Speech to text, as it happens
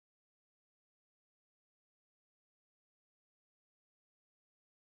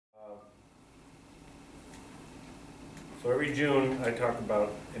So every June I talk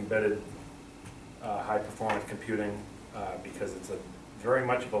about embedded high-performance computing because it's very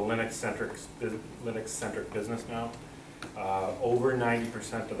much of a Linux-centric business now. Over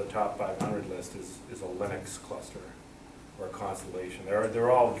 90% of the top 500 list is a Linux cluster or a constellation. They're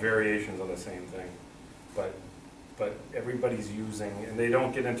all variations of the same thing, but everybody's using, and they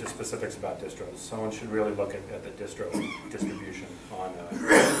don't get into specifics about distros. Someone should really look at the distro distribution on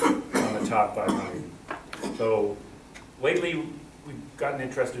the top 500. So lately, we've gotten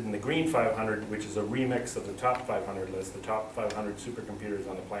interested in the Green 500, which is a remix of the top 500 list, the top 500 supercomputers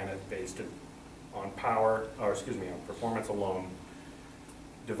on the planet based on power, or excuse me, on performance alone,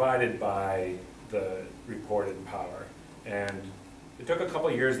 divided by the reported power. And it took a couple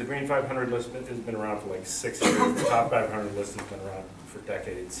of years. The Green 500 list has been around for like 6 years. The top 500 list has been around for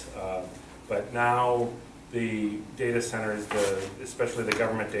decades. But now the data centers, especially the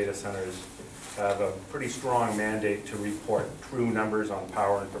government data centers, have a pretty strong mandate to report true numbers on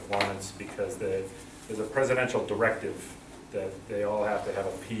power and performance because there's a presidential directive that they all have to have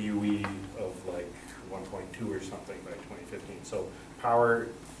a PUE of like 1.2 or something by 2015. So power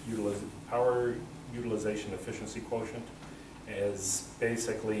utilization efficiency quotient is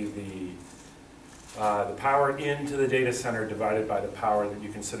basically the power into the data center divided by the power that you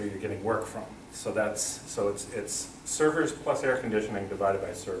consider you're getting work from. So it's servers plus air conditioning divided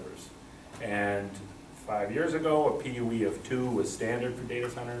by servers. And 5 years ago, a PUE of 2 was standard for data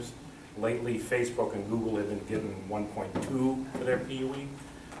centers. Lately, Facebook and Google have been given 1.2 for their PUE.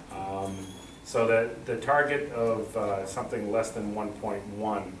 So that the target of something less than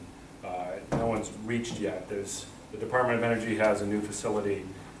 1.1, no one's reached yet. The Department of Energy has a new facility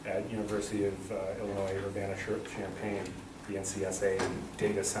at University of Illinois Urbana-Champaign, the NCSA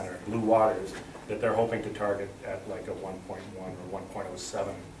data center, Blue Waters, that they're hoping to target at like a 1.1 or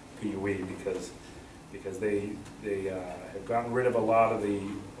 1.07 PUE because they have gotten rid of a lot of the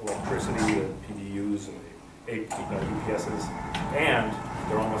electricity, the PDUs and the UPSs, and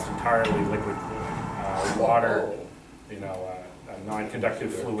they're almost entirely liquid cooling. Water,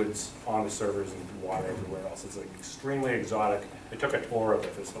 non-conductive fluids on the servers and water everywhere else. It's like extremely exotic. I took a tour of the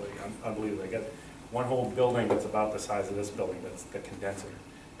facility. Unbelievable. They got one whole building that's about the size of this building. That's the condenser,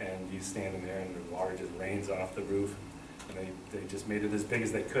 and you stand in there and the water just rains off the roof. And they just made it as big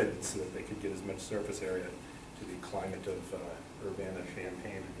as they could so that they could get as much surface area to the climate of Urbana-Champaign,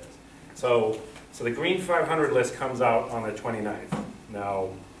 I guess. So the Green 500 list comes out on the 29th. Now,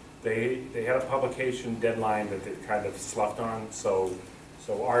 they had a publication deadline that they've kind of sloughed on, so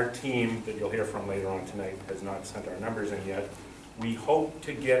our team that you'll hear from later on tonight has not sent our numbers in yet. We hope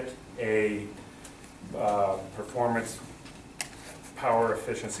to get a performance power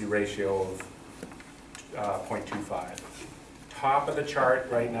efficiency ratio of 0.25. Top of the chart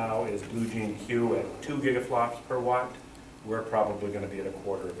right now is Blue Gene Q at 2 gigaflops per watt. We're probably going to be at a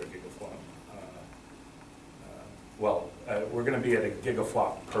quarter of a gigaflop. We're going to be at a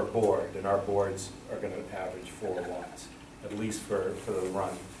gigaflop per board, and our boards are going to average 4 watts, at least for the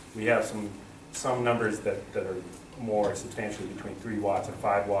run. We have some numbers that are more substantially between 3 watts and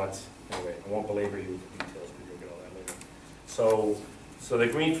 5 watts. Anyway, I won't belabor you with the details because you'll get all that later. So the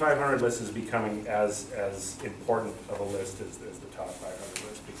Green 500 list is becoming as important of a list as the top 500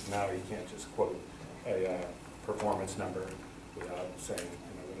 list, because now you can't just quote a performance number without saying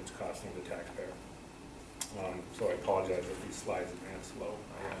what it's costing the taxpayer. So I apologize if these slides advance slow.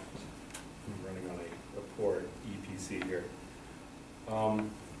 I'm running on a poor EPC here. What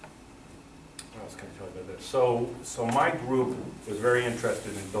else can I tell you about this? So my group was very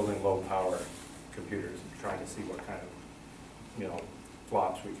interested in building low power computers, trying to see what kind of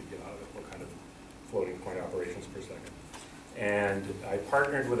flops we could get out of it, what kind of floating point operations per second. And I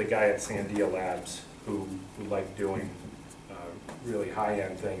partnered with a guy at Sandia Labs who liked doing really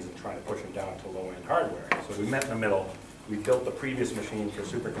high-end things and trying to push them down to low-end hardware. So we met in the middle. We built the previous machine for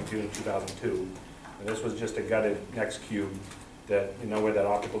supercomputing in 2002, and this was just a gutted Next Cube that, where that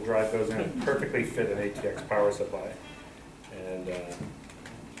optical drive goes in, it perfectly fit an ATX power supply. And yeah,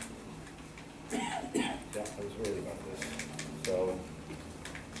 I was worried about this. So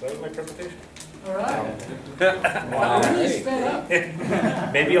that was my presentation. All right. Wow. Really sped up.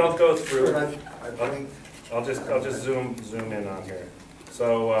 Maybe I'll go through it. I'll just zoom in on here.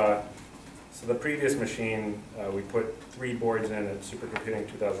 So so the previous machine, we put 3 boards in at Supercomputing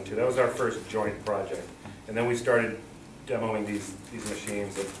 2002. That was our first joint project, and then we started demoing these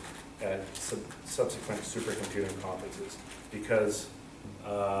machines at subsequent supercomputing conferences because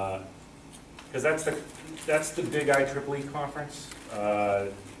that's the big IEEE conference.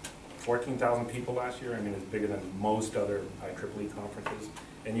 14,000 people last year. I mean, it's bigger than most other IEEE conferences.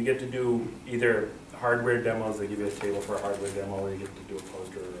 And you get to do either hardware demos, they give you a table for a hardware demo, or you get to do a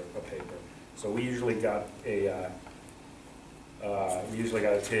poster or a paper. So we usually got a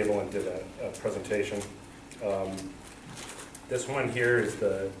table and did a presentation. This one here is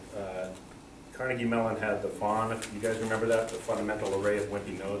the Carnegie Mellon had the FON. You guys remember that? The fundamental array of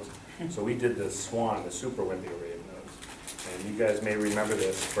wimpy nodes. So we did the SWAN, the super wimpy array of nodes. And you guys may remember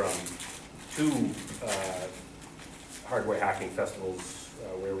this from two hardware hacking festivals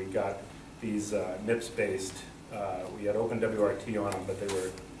where we got these MIPS based. We had OpenWRT on them, but they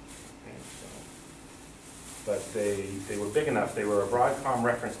were big enough. They were a Broadcom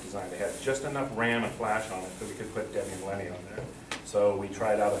reference design. They had just enough RAM and flash on it that we could put Debian Lenny on there. So we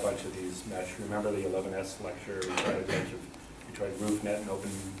tried out a bunch of these mesh. Remember the 11S lecture? We tried a bunch of, we tried RoofNet and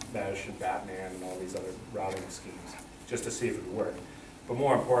OpenMesh and Batman and all these other routing schemes just to see if it would work. But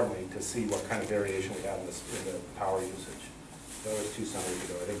more importantly, to see what kind of variation we have in the power usage. That was 2 summers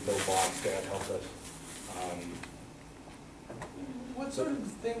ago. I think Bill Bogstad helped us. What sort of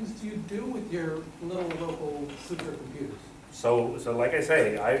things do you do with your little local supercomputers? So like I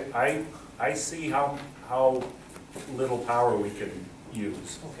say, I see how little power we can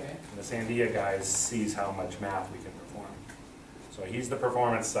use. Okay. And the Sandia guy sees how much math we can perform. So he's the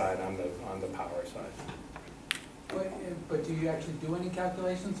performance side, I'm the power side. But do you actually do any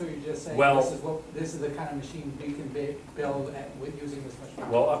calculations, or you just say, Well, this is the kind of machine we can build with using this much power?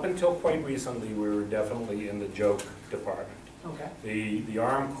 Well, up until quite recently, we were definitely in the joke department. Okay. The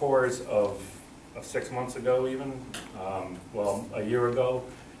ARM cores of 6 months ago even, well, a year ago,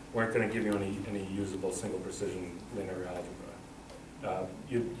 weren't going to give you any usable single precision linear algebra.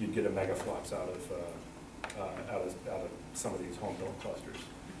 You'd get a megaflops out of some of these home built clusters.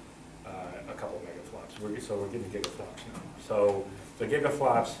 A couple of megaflops. So we're getting gigaflops now. So the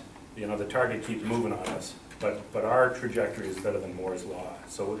gigaflops, you know, the target keeps moving on us, but our trajectory is better than Moore's law.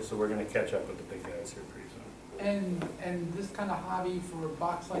 So we're going to catch up with the big guys here pretty soon. And this kind of hobby for a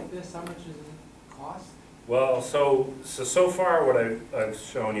box like this, how much does it cost? Well, so far what I've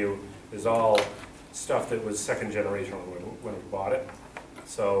shown you is all stuff that was second generation when we bought it.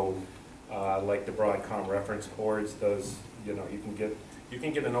 So like the Broadcom reference boards, those, you know, you can get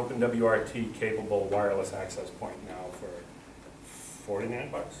an OpenWRT capable wireless access point now for $49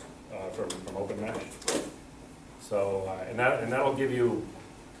 from OpenMesh. So and that'll give you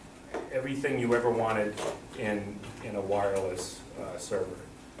everything you ever wanted in a wireless server.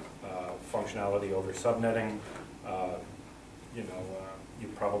 Functionality over subnetting.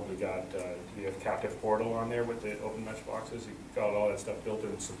 You've probably got you have captive portal on there with the OpenMesh boxes. You've got all that stuff built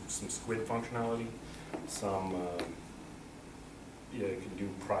in. Some squid functionality. Some you can do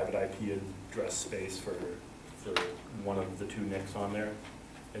private IP address space for one of the 2 NICs on there.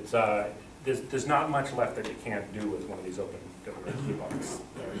 It's there's not much left that you can't do with one of these OpenWRT boxes.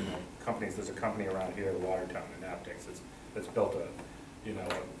 Companies. There's a company around here, Watertown and Aptix, that's built an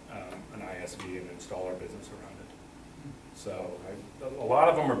ISV and installer business around it. So a lot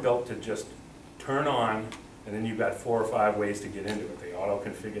of them are built to just turn on, and then you've got 4 or 5 ways to get into it. They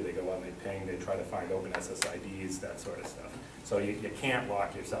auto-configure, they go on, they ping, they try to find open SSIDs, that sort of stuff. So you can't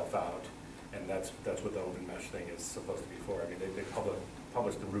lock yourself out, and that's what the OpenMesh thing is supposed to be for. I mean, they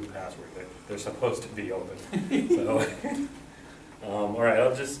publish the root password. They're supposed to be open. So, all right,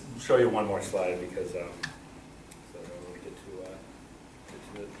 I'll just show you one more slide because so I don't want to get to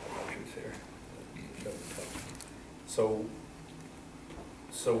the lectures here.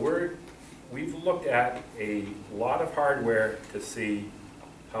 So we've looked at a lot of hardware to see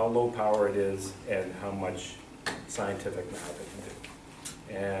how low power it is and how much scientific math it can do.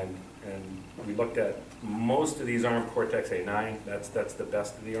 And we looked at most of these ARM Cortex-A9. That's the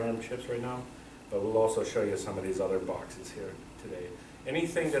best of the ARM chips right now. But we'll also show you some of these other boxes here today.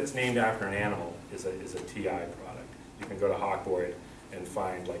 Anything that's named after an animal is a TI product. You can go to Hawkboard and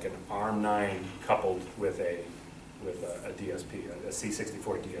find like an ARM9 coupled with a DSP, a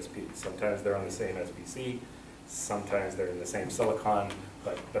C64 DSP. Sometimes they're on the same SBC, sometimes they're in the same silicon,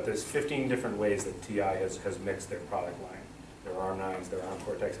 but there's 15 different ways that TI has mixed their product line. There are ARM9s, there are ARM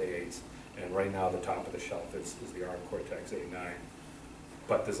Cortex-A8s, and right now the top of the shelf is the ARM Cortex-A9.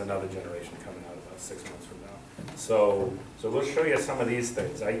 But there's another generation coming out about 6 months from now. So we'll show you some of these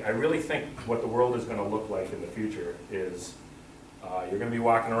things. I really think what the world is going to look like in the future is you're going to be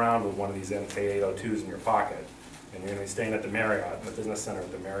walking around with one of these MK802s in your pocket, and you're going to be staying at the Marriott, and the business center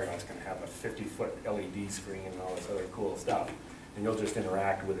at the Marriott's going to have a 50-foot LED screen and all this other cool stuff. And you'll just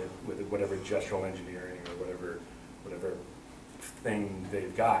interact with it with whatever gestural engineering or whatever thing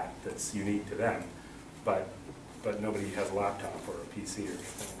they've got that's unique to them. But nobody has a laptop or a PC or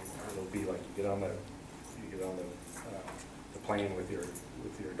anything. It'll be like you get on the the plane with your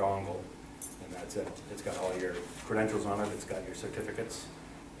dongle, and that's it. It's got all your credentials on it. It's got your certificates,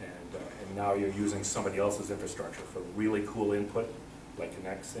 and now you're using somebody else's infrastructure for really cool input, like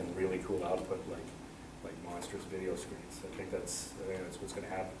Connects, and really cool output, like monstrous video screens. I think that's what's going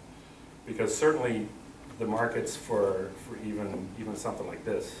to happen, because certainly the markets for even something like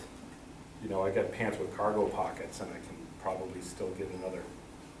this, you know, I got pants with cargo pockets, and I can probably still get another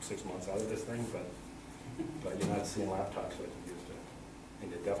 6 months out of this thing, but you're not seeing laptops like you used to,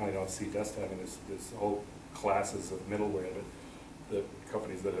 and you definitely don't see desktop, and there's whole classes of middleware that the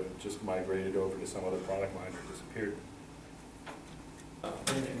companies that have just migrated over to some other product line or disappeared. All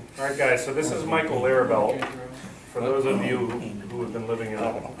right, guys, so this is Michael Larabel. For those of you who have been living in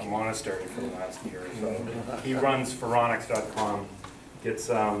a monastery for the last year or so, he runs Phoronix.com, gets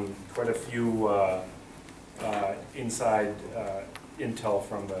quite a few inside intel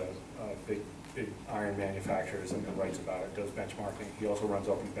from the big iron manufacturers and writes about it, does benchmarking. He also runs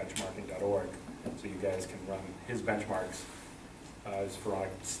openbenchmarking.org, so you guys can run his benchmarks, his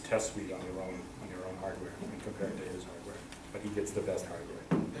Phoronix test suite on your own hardware and compare it to his hardware. But he gets the best hardware.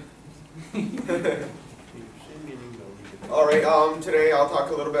 All right, today I'll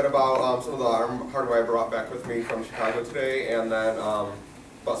talk a little bit about some of the ARM hardware I brought back with me from Chicago today, and then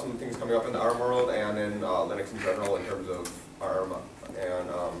about some of the things coming up in the ARM world and in Linux in general in terms of ARM and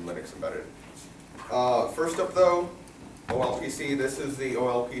Linux embedded. First up though, OLPC. This is the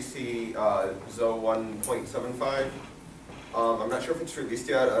OLPC ZO 1.75. I'm not sure if it's released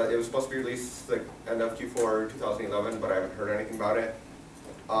yet. It was supposed to be released like end of Q4 2011, but I haven't heard anything about it.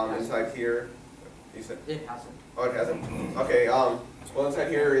 Inside here, you said? It hasn't. Oh, it hasn't? Okay, well inside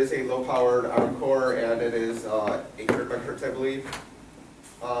here is a low-powered ARM core, and it is 800 megahertz, I believe.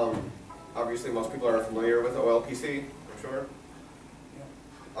 Obviously most people are familiar with OLPC, I'm sure.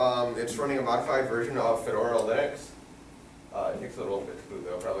 It's running a modified version of Fedora Linux. It takes a little bit to boot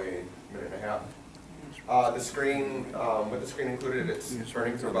though, probably a minute and a half. The screen, with the screen included, it's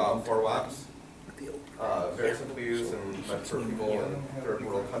burning through about 4 watts. Very simple to use and meant for people in third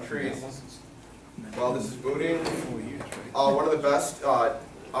world countries. While this is booting, one of the best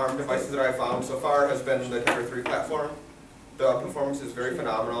ARM devices that I've found so far has been the Tiger 3 platform. The performance is very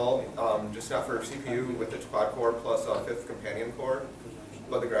phenomenal, just not for CPU with its quad core plus a 5th companion core,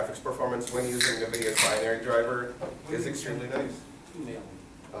 but the graphics performance when using NVIDIA's binary driver is extremely nice.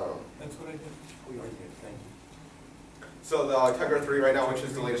 That's what I did. So the Tiger 3 right now, which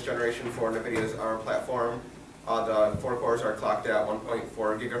is the latest generation for NVIDIA's ARM platform, the 4 cores are clocked at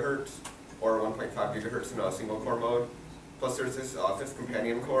 1.4 gigahertz or 1.5 gigahertz in a single core mode. Plus there's this 5th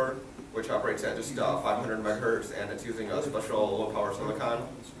companion core, which operates at just 500 megahertz, and it's using a special low power silicon.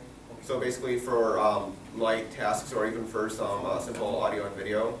 So basically for light tasks or even for some simple audio and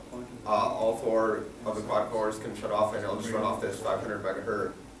video, all 4 of the quad cores can shut off and it'll just run off this 500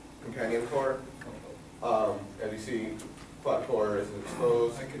 megahertz companion core. As you see, quad core is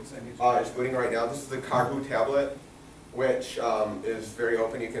exposed. It's booting right now. This is the Carhu tablet, which is very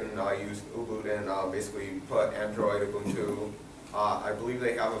open. You can use Ubuntu and basically put Android, Ubuntu. I believe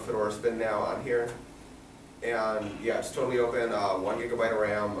they have a Fedora spin now on here. And yeah, it's totally open. 1 gigabyte of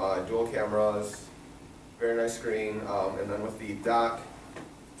RAM, dual cameras, very nice screen, and then with the dock.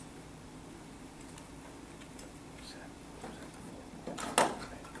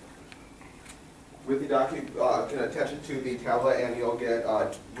 With the dock, you can attach it to the tablet, and you'll get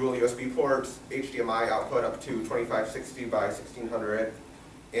dual USB ports, HDMI output up to 2560 by 1600,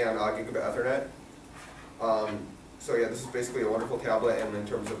 and gigabit Ethernet. So yeah, this is basically a wonderful tablet, and in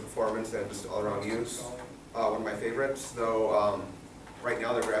terms of performance and just all-around use, one of my favorites. Though right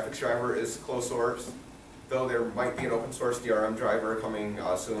now the graphics driver is closed source, though there might be an open source DRM driver coming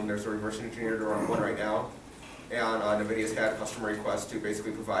soon. There's a reverse engineered one right now. And NVIDIA's had customer requests to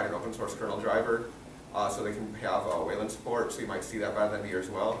basically provide an open source kernel driver so they can have Wayland support, so you might see that by the end of the year as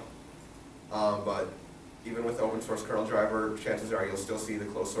well. But even with the open source kernel driver, chances are you'll still see the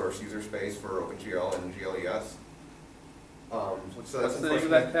closed source user space for OpenGL and GLES. So that's the name of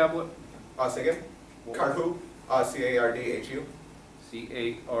that tablet? Say again? Carhu, C-A-R-D-H-U.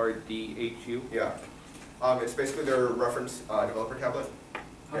 C-A-R-D-H-U? Yeah. It's basically their reference developer tablet.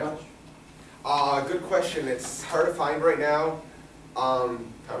 How much? Good question. It's hard to find right now.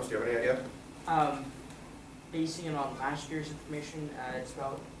 Thomas, do you have any idea? Basing it on last year's information, it's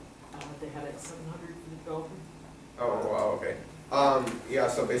about, they had it 700 for the developer. Oh, wow, okay. Yeah,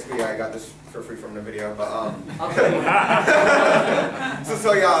 so basically I got this for free from NVIDIA, but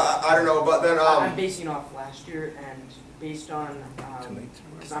so yeah, I don't know, but then I'm basing off last year, and based on,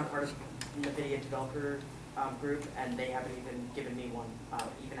 because I'm part of NVIDIA developer group, and they haven't even given me one,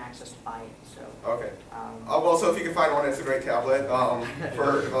 even access to buy it, so. Okay. Um, Well, so if you can find one, it's a great tablet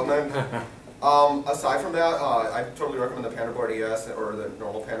for development. Aside from that, I totally recommend the Pandaboard ES or the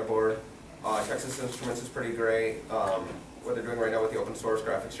normal Pandaboard. Texas Instruments is pretty great. What they're doing right now with the open source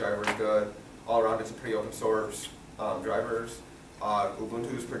graphics driver is good. All around, it's a pretty open source drivers.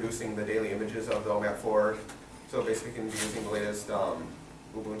 Ubuntu is producing the daily images of the OMAP 4, so basically you can be using the latest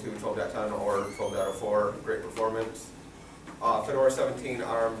Ubuntu 12.10 or 12.04, great performance. Fedora 17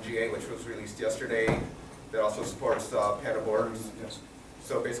 ARM G8, which was released yesterday, that also supports Pandaboards. Yes.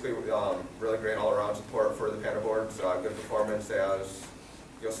 So basically, really great all-around support for the Pandaboards, good performance, as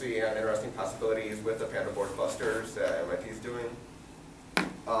you'll see, and interesting possibilities with the Pandaboard clusters that MIT is doing.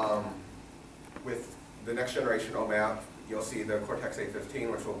 With the next generation OMAP, you'll see the Cortex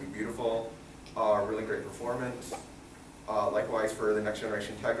A15, which will be beautiful, really great performance. Likewise for the next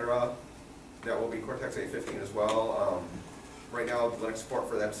generation Tegra, that will be Cortex A15 as well. Right now, Linux support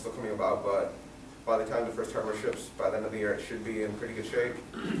for that is still coming about, but by the time the first hardware ships, by the end of the year, it should be in pretty good shape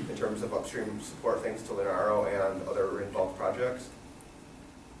in terms of upstream support thanks to Linaro and other involved projects.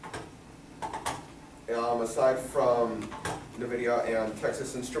 Aside from NVIDIA and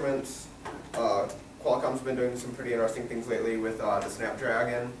Texas Instruments, Qualcomm's been doing some pretty interesting things lately with the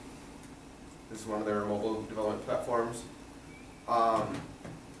Snapdragon. This is one of their mobile development platforms.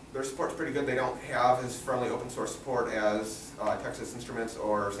 Their support's pretty good. They don't have as friendly open source support as Texas Instruments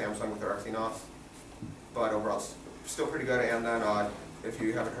or Samsung with their Exynos, but overall it's still pretty good. And then if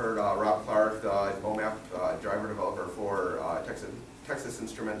you haven't heard, Rob Clark, the OMAP driver developer for Texas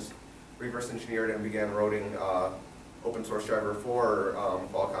Instruments, reverse engineered and began writing open source driver for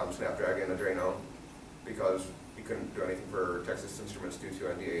Qualcomm Snapdragon Adreno, because he couldn't do anything for Texas Instruments due to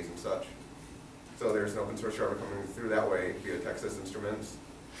NDAs and such. So there's an open source driver coming through that way via Texas Instruments.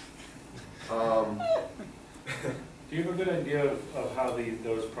 Do you have a good idea of how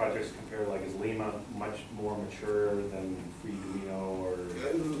those projects compare? Like, is Lima much more mature than Freedomino or?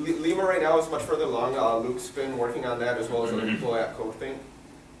 Lima right now is much further along. Luke's been working on that as well as other people at CodeThink.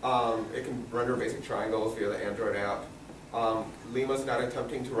 It can render basic triangles via the Android app. Lima's not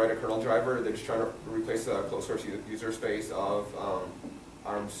attempting to write a kernel driver. They're just trying to replace the closed source user space of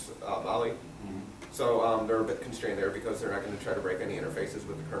ARM's Mali. Mm-hmm. So they're a bit constrained there because they're not going to try to break any interfaces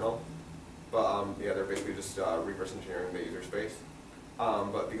with the kernel. But yeah, they're basically just reverse engineering the user space.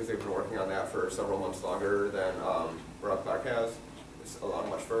 But because they've been working on that for several months longer than Rob Clark has, it's along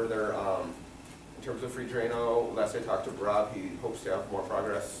much further. In terms of FreeDrano, last I talked to Rob, he hopes to have more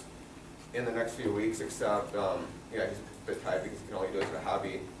progress in the next few weeks, except yeah, he's a bit tied because he can only do it as a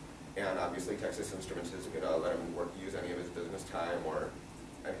hobby. And obviously Texas Instruments isn't going to let him use any of his business time or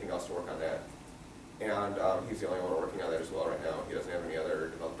anything else to work on that. And he's the only one working on that as well right now. He doesn't have any other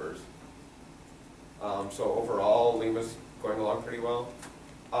developers. So overall, Lima's going along pretty well.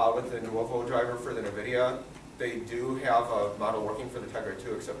 With the Nuovo driver for the NVIDIA, they do have a model working for the Tegra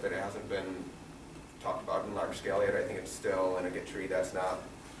 2, except that it hasn't been talked about in large scale yet. I think it's still in a Git tree that's not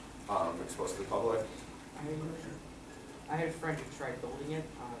exposed to the public. I had a friend who tried building it.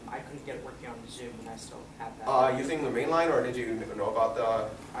 I couldn't get it working on Zoom, and I still have that. Using the mainline, or did you know about the?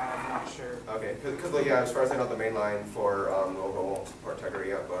 I'm not sure. Okay, because yeah, as far as I know, the mainline for Nuovo won't support Tegra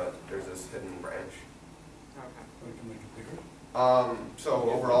yet, but there's this hidden branch. Okay. We can make it bigger. So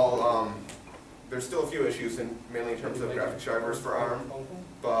overall, there's still a few issues, mainly in terms of graphics drivers for ARM.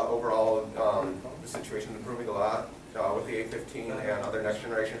 But overall, the situation is improving a lot. With the A15 and other next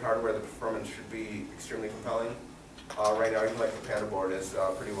generation hardware, the performance should be extremely compelling. Right now, even like the Pandaboard is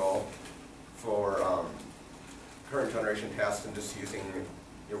pretty well for current generation tasks and just using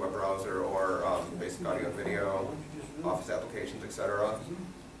your web browser or basic audio and video, Office applications, etc.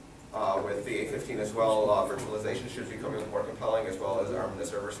 With the A15 as well, virtualization should be becoming more compelling, as well as ARM in the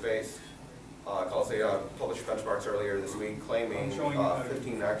server space. Calzada published benchmarks earlier this week claiming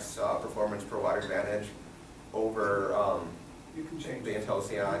 15x performance per watt advantage over the Intel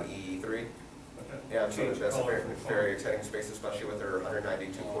Xeon E3. And so that's a very, very exciting space, especially with their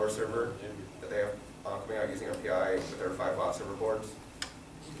 192 core server that they have coming out using MPI with their 5-watt server boards. Did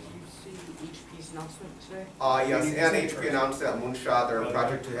you see HP's announcement today? Yes, and HP announced that Moonshot, their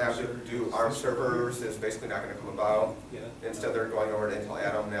project to have to do ARM servers, is basically not going to come about. Instead, they're going over to Intel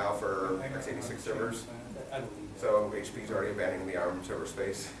Atom now for x86 servers. So HP's already abandoning the ARM server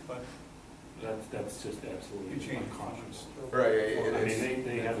space. That's just absolutely unconscious. Right, I it mean, is.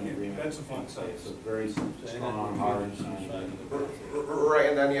 they have an agreement in place, so very strong, hard. Right,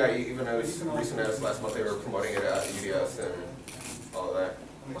 and then yeah, even as recent as last month, they were promoting it at UDS and all of that.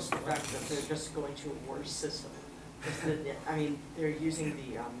 What's the fact that they're just going to a worse system? I mean, they're using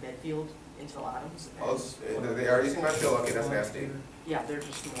the Medfield Intel Atoms. Oh, they are using my feel. Okay, that's nasty. Yeah, they're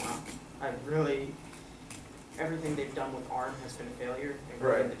just more. Everything they've done with ARM has been a failure,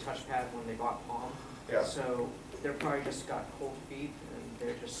 including the touchpad when they bought Palm. Yeah. So they're probably just got cold feet, and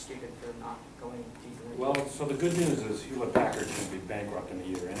they're just stupid for not going deeper into Well, so the good news is Hewlett Packard should be bankrupt in a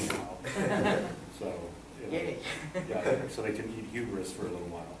year anyhow. So, you know, Yay. yeah, so they can eat hubris for a little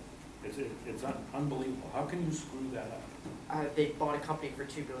while. It's unbelievable. How can you screw that up? They bought a company for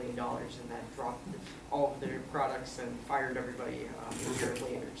 $2 billion, and that dropped all of their products and fired everybody a year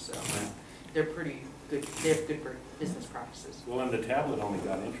later. So they're pretty good. They have good business practices. Well, and the tablet only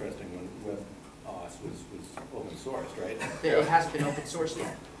got interesting when WebOS was open sourced, right? It hasn't been open source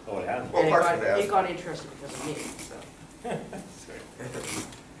yet. Oh, it hasn't? Well, And parts of it has. it got interesting because of me. So.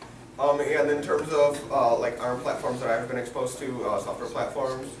 And in terms of like ARM platforms that I've been exposed to, software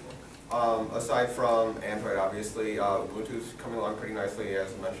platforms, aside from Android, obviously, Ubuntu's coming along pretty nicely,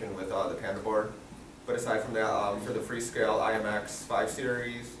 as mentioned, with the Pandaboard. But aside from that, for the Freescale IMX 5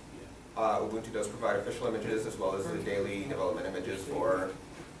 series, Ubuntu does provide official images as well as the daily development images for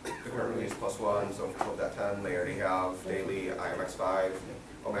the current release +1. So for 12.10, they already have daily IMX 5,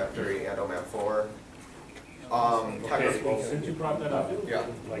 OMAP 3, and OMAP 4. Okay, well, since you brought that up, Yeah.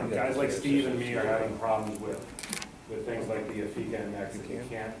 like guys like Steve and me are having problems with things like the Afika MX, if you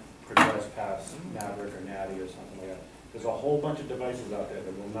can't progress past Maverick or Natty or something like that. There's a whole bunch of devices out there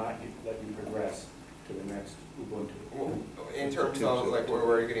that will not let you progress to the next Ubuntu. In terms of like where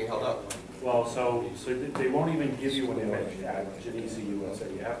are you getting held up? Well, so they won't even give you an image at DeLacey USA.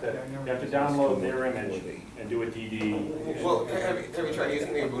 You have to download their image and do a DD. Well, have you tried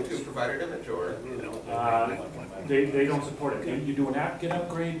using the Ubuntu provided image or? They don't support it. You do an apt-get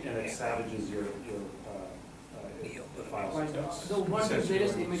upgrade and it savages your file Right, systems. the Ubuntu's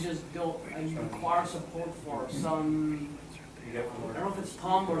latest images don't require support for some, I don't know if it's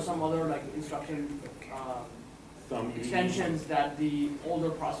Thumb or some other like instruction extensions that the older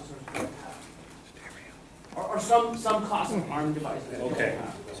processors don't have. Or some class of ARM devices. don't Okay,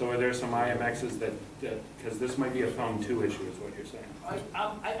 have. so are there some IMXs that because this might be a Thumb 2 issue is what you're saying?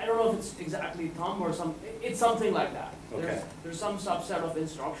 I don't know if it's exactly Thumb or some, it's something like that. Okay. There's some subset of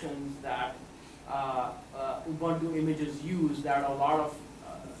instructions that Ubuntu images use that a lot of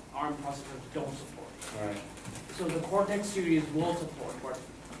ARM processors don't support. All right. So the Cortex series will support, but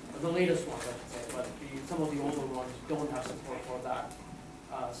the latest ones, I should say, but some of the older ones don't have support for that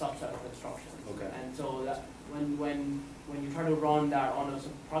subset of instructions. Okay. And so that when you try to run that on a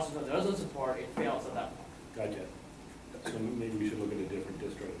processor that doesn't support, it fails at that point. Gotcha. So maybe we should look at a different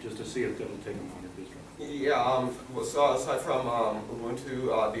distro, just to see if it'll take them on a distro. Yeah, well, so aside from Ubuntu,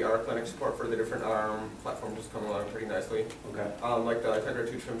 the ARC Linux support for the different ARM platforms is coming along pretty nicely. Okay. Like the Tegra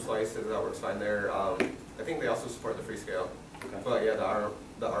 2 trim slice, that works fine there. I think they also support the Freescale. Okay. But yeah,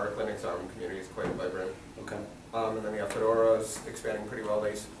 the ARC Linux ARM community is quite vibrant. Okay. And then Fedora's expanding pretty well.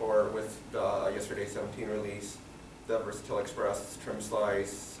 They support with the yesterday 17 release, the Versatile Express trim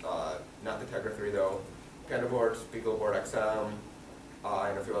slice, not the Tegra 3 though, Pandaboard, Beagleboard XM,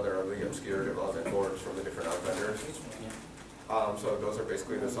 and a few other really obscure development boards from the different ARM vendors. So those are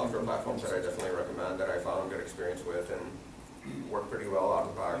basically the software platforms that I definitely recommend, that I found good experience with and work pretty well out of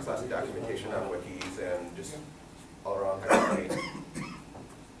the box. Lots of documentation on wikis and just all around kind of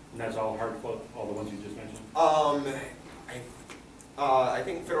And that's all hard float, all the ones you just mentioned? I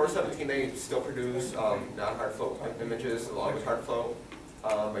think Fedora 17, they still produce non-hard float images along with hard float.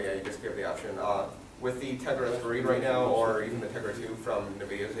 But yeah, you just give the option. With the Tegra 3 right now, or even the Tegra 2 from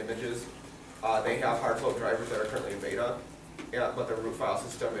NVIDIA's images, they have hard float drivers that are currently in beta. Yeah, but the root file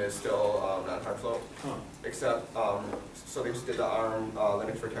system is still non-hard float. Huh. Except, so they just did the ARM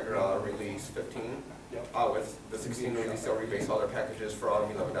Linux for Tegra release 15. Yep. With the 16 release, they'll rebase all their packages from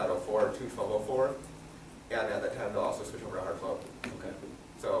 11.04 to 12.04. And at that time, they'll also switch over to hard float. Okay.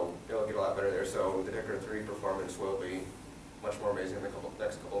 So it'll get a lot better there. So the Tegra 3 performance will be much more amazing in the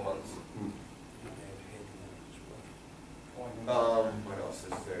next couple of months. What else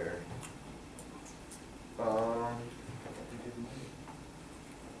is there?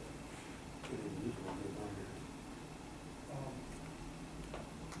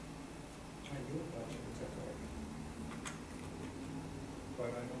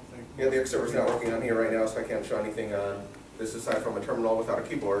 Yeah, the X server's not working on here right now, so I can't show anything on this aside from a terminal without a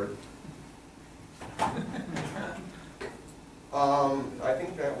keyboard. I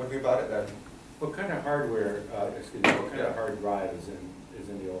think that would be about it then. What kind of hardware, what kind of hard drive is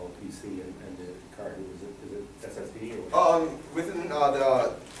in the old PC and the card? Is it SSD or? Within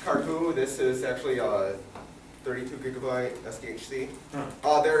the card 2, this is actually 32 gigabyte SDHC.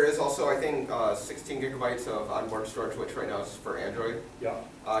 Huh. There is also, I think, 16 gigabytes of onboard storage, which right now is for Android. Yeah.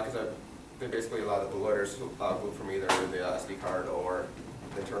 Because they basically allow the bootloaders to boot from either the SD card or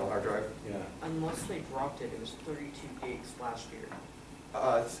the internal hard drive. Yeah. Unless they dropped it, it was 32 gigs last year.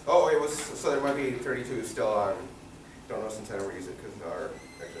 Oh, it was, so there might be 32 still on, don't know since I never use it because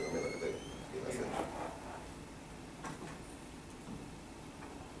actually let me look at the message.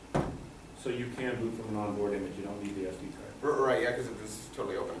 So you can boot from an onboard image, you don't need the SD card? Right, yeah, because it was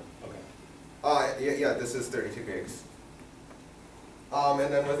totally open. Okay. Yeah, this is 32 gigs.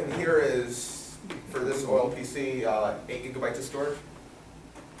 And then within here is, for this oil PC, 8 gigabytes of storage.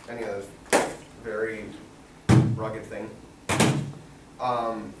 And yeah, it's very rugged thing.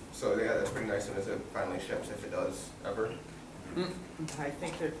 So yeah, that's pretty nice, and as it finally ships, if it does ever. I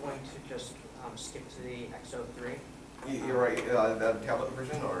think they're going to just skip to the XO3. You're right, the tablet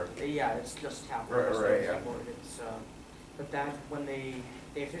version, or? Yeah, it's just tablet. Right, there's no right, yeah. keyboard. It's, but that, when they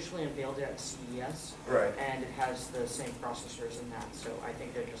officially unveiled it at CES, Right. and it has the same processors in that, so I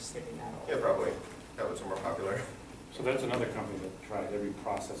think they're just skipping that all. Yeah, probably. Tablets are more popular. So that's another company that tried every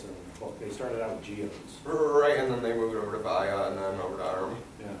processor in the book. They started out with Geos. Right, and then they moved over to VIA and then over to ARM.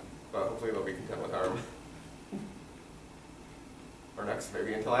 Yeah. But hopefully they'll be content with ARM. Or next,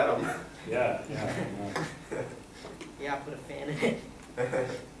 maybe Intel Atom. Yeah. Yeah, put a fan in it.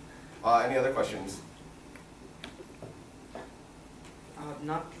 Any other questions?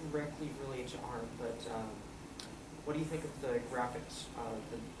 Not directly related to ARM, but what do you think of the graphics,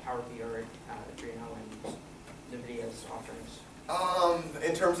 the PowerVR, Adreno, and NVIDIA's offerings?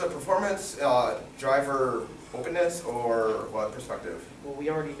 In terms of performance, driver openness, or what perspective? Well, we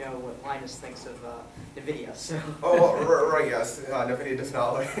already know what Linus thinks of NVIDIA, so. Oh, right, yes. NVIDIA does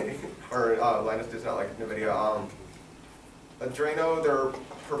not like, or Linus does not like NVIDIA. Adreno, their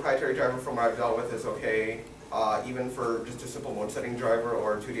proprietary driver from what I've dealt with is okay. Even for just a simple mode setting driver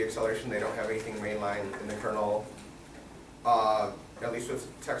or 2D acceleration, they don't have anything mainline in the kernel. At least with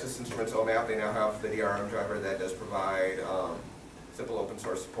Texas Instruments OMAP, they now have the DRM driver that does provide simple open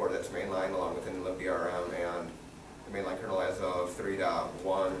source support that's mainline along with libDRM and the mainline kernel as of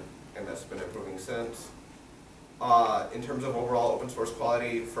 3.1, and that's been improving since. In terms of overall open source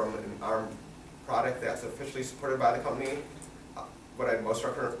quality from an ARM product that's officially supported by the company, what I'd most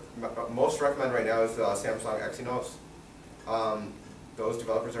recommend right now is Samsung Exynos. Those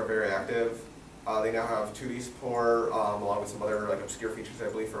developers are very active. They now have 2D support, along with some other obscure features, I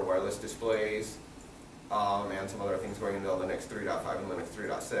believe, for wireless displays, and some other things going into Linux 3.5 and Linux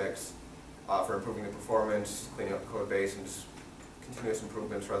 3.6 for improving the performance, cleaning up the code base, and just continuous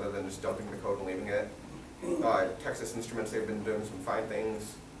improvements rather than just dumping the code and leaving it. Texas Instruments, they've been doing some fine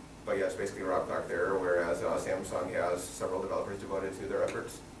things, but yeah, it's basically rock clock there, whereas Samsung has several developers devoted to their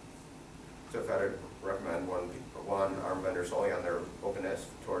efforts. So if I had to recommend one ARM vendor solely on their openness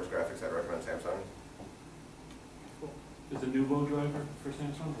towards graphics, I'd recommend Samsung. Is the Nuvo driver for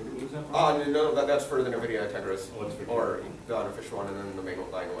Samsung? What is that for? No, that's for the NVIDIA Tegris, Oh, it's for or the unofficial one, and then the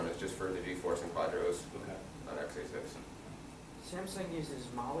mainline one is just for the GeForce and Quadros Okay. on x86. Samsung uses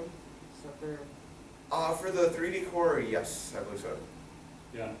Mali, is that their? For the 3D core, yes, I believe so.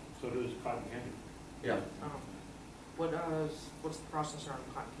 Yeah, so does Cotton Candy. Yeah. What's the processor on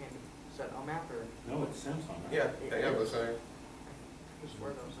Cotton Candy? Is that OMAP or? No, it's Samsung, right? Yeah, I believe so. Just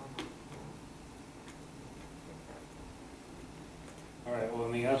where those on? All right, well,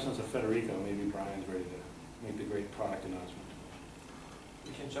 in the absence of Federico, maybe Brian's ready to make the great product announcement.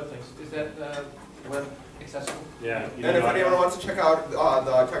 We can show things. Is that web accessible? Yeah. And if anyone wants to check out the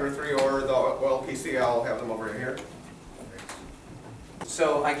Tegra 3 or the Oil PC, I'll have them over here.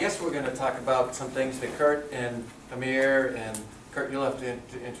 So I guess we're going to talk about some things that Kurt and Amir and Kurt, you'll have to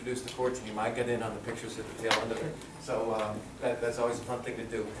introduce the core team. I get in on the pictures at the tail end of it. So that's always a fun thing to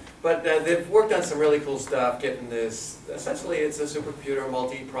do. But they've worked on some really cool stuff, getting this, essentially it's a supercomputer,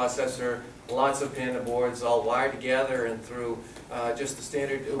 multi-processor, lots of Pandaboards all wired together and through just the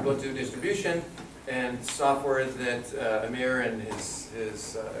standard Ubuntu distribution and software that Amir and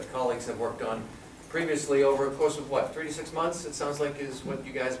his colleagues have worked on previously over a course of what, 3 to 6 months, it sounds like is what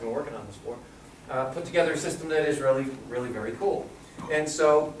you guys have been working on this for. Put together a system that is really, really very cool. And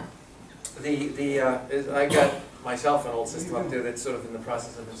so I got myself an old system up there that's sort of in the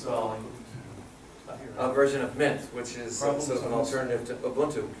process of installing a version of Mint, which is sort of an alternative to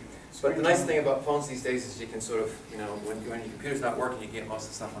Ubuntu. But the nice thing about phones these days is you can sort of, when your computer's not working, you get most of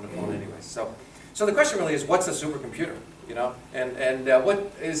the stuff on the phone anyway. So the question really is, what's a supercomputer? And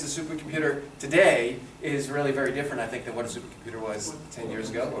what is a supercomputer today is really very different, I think, than what a supercomputer was 10 years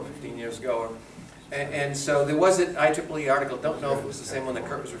ago or 15 years ago. And so there was an IEEE article, don't know if it was the same one that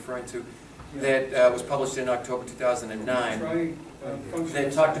Kurt was referring to, that was published in October 2009,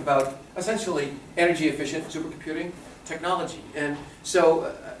 that talked about essentially energy efficient supercomputing technology. And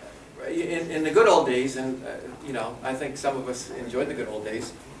so in the good old days, and you know, I think some of us enjoyed the good old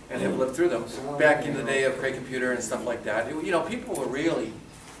days and have lived through them. Back in the day of Cray computer and stuff like that, you know, people were really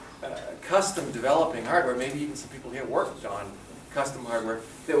custom developing hardware. Maybe even some people here worked on custom hardware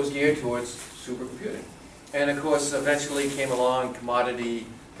that was geared towards supercomputing. And of course, eventually came along commodity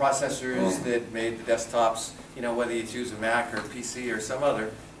processors that made the desktops, you know, whether you choose a Mac or a PC or some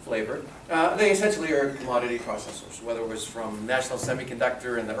other flavor. They essentially are commodity processors, whether it was from National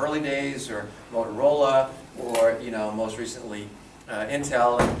Semiconductor in the early days, or Motorola, or, you know, most recently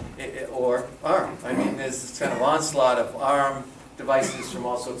Intel, or ARM. I mean, there's this kind of onslaught of ARM devices from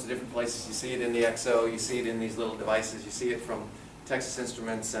all sorts of different places. You see it in the XO, you see it in these little devices, you see it from Texas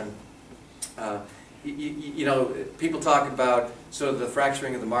Instruments, and you know, people talk about sort of the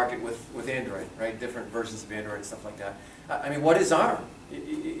fracturing of the market with Android, right? Different versions of Android and stuff like that. I mean, what is ARM?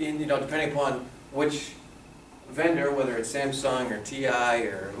 You know, depending upon which vendor, whether it's Samsung or TI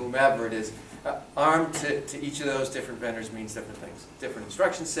or whomever it is, ARM to each of those different vendors means different things. Different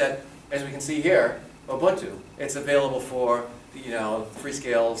instruction set. As we can see here, Ubuntu, it's available for, you know,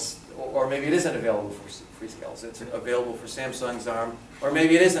 Freescale's, or maybe it isn't available for Freescale's. It's available for Samsung's ARM, or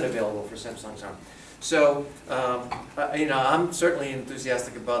maybe it isn't available for Samsung's ARM. So, you know, I'm certainly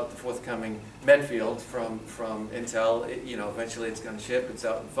enthusiastic about the forthcoming Medfield from Intel. You know, eventually it's going to ship. It's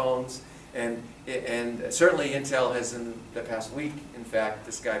out in phones, and certainly Intel has in the past week, in fact,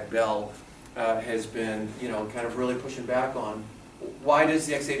 this guy Bell has been, you know, kind of really pushing back on why does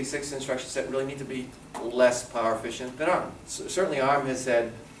the x86 instruction set really need to be less power efficient than ARM. So, certainly ARM has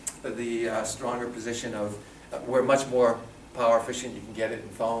had the stronger position of we're much more power efficient. You can get it in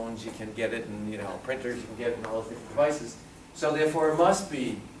phones, you can get it in, you know, printers, you can get it in all those different devices. So therefore it must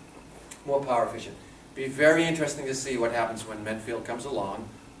be more power efficient. Be very interesting to see what happens when Medfield comes along.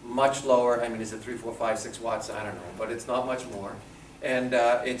 Much lower, I mean, is it 3, 4, 5, 6 watts? I don't know, but it's not much more. And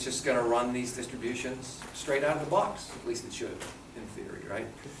it's just going to run these distributions straight out of the box. At least it should, in theory, right?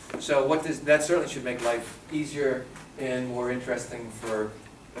 So that certainly should make life easier and more interesting for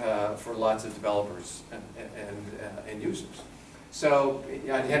lots of developers and users. So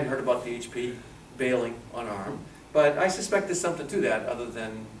I hadn't heard about the HP bailing on ARM, but I suspect there's something to that, other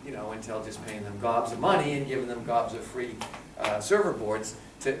than, you know, Intel just paying them gobs of money and giving them gobs of free server boards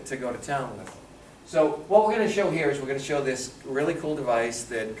to go to town with. So what we're going to show here is we're going to show this really cool device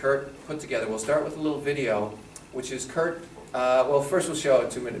that Kurt put together. We'll start with a little video, which is Kurt. Well, first we'll show a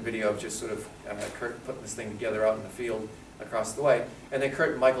 2-minute video of just sort of Kurt putting this thing together out in the field across the way, and then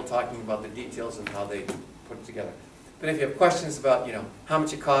Kurt and Michael talking about the details of how they put it together. But if you have questions about, you know, how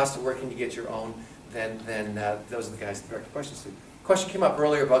much it costs or where can you get your own, then those are the guys to direct the questions to. Question came up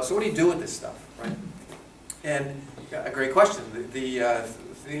earlier about, so what do you do with this stuff, right? And a great question. The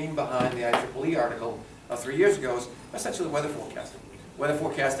theme behind the IEEE article 3 years ago is essentially weather forecasting. Weather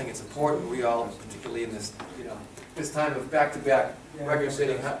forecasting, it's important. We all, particularly in this, you know, this time of back-to-back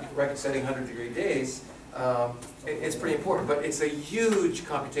record-setting 100-degree days, it's pretty important, but it's a huge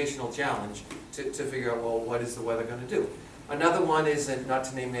computational challenge to figure out, well, what is the weather going to do? Another one is, and not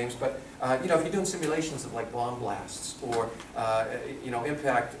to name names, but you know, if you're doing simulations of like bomb blasts or you know,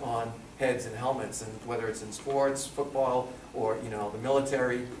 impact on heads and helmets, and whether it's in sports, football, or you know, the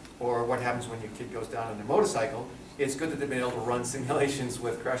military, or what happens when your kid goes down on their motorcycle, it's good that they've been able to run simulations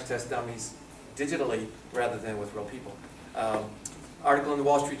with crash test dummies digitally rather than with real people. Article in the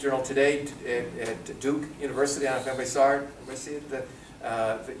Wall Street Journal today at Duke University. I don't know if anybody saw it. Everybody see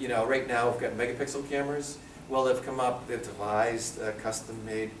it? You know, right now we've got megapixel cameras. Well, they've come up, they've devised a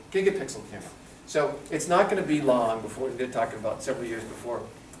custom-made gigapixel camera. So it's not going to be long before, they're talking about several years before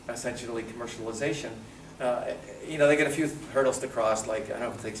essentially commercialization. You know, they get a few hurdles to cross, like, I don't know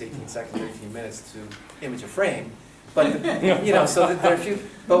if it takes 18 seconds or 18 minutes to image a frame. But, you know, so there are a few,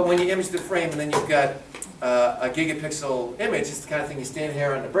 but when you image the frame and then you've got a gigapixel image, it's the kind of thing you stand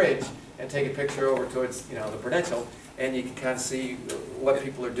here on the bridge and take a picture over towards, you know, the Prudential, and you can kind of see what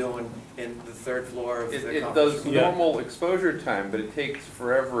people are doing in the third floor of the conference. It does normal exposure time, but it takes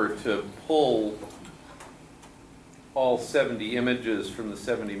forever to pull all 70 images from the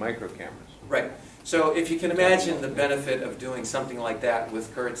 70 micro cameras. Right. So if you can imagine the benefit of doing something like that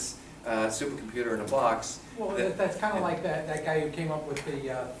with Kurt's supercomputer in a box. Well, that's kind of like that guy who came up with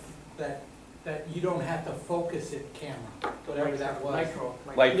the that you don't have to focus it camera, whatever that was.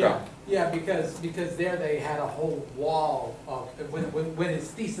 Lycra. Yeah, because there they had a whole wall of, when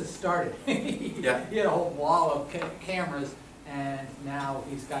his thesis started, he had a whole wall of cameras, and now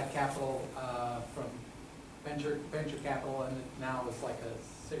he's got capital from venture capital, and now it's like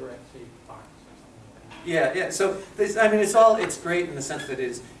a cigarette-shaped box or something like that. Yeah, yeah, so this, I mean, it's great in the sense that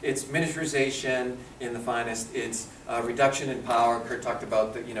it's miniaturization in the finest, it's reduction in power. Kurt talked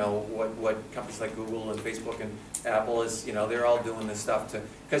about the, what companies like Google and Facebook and Apple is, they're all doing this stuff to,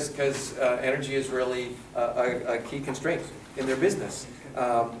 because energy is really a key constraint in their business.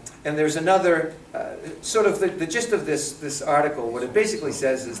 And there's another, sort of the gist of this article, what it basically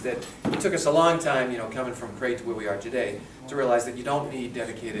says is that it took us a long time, coming from Cray to where we are today, to realize that you don't need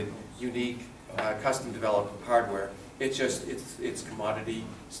dedicated, unique, custom developed hardware. It's commodity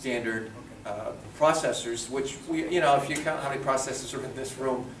standard processors, which if you count how many processors are in this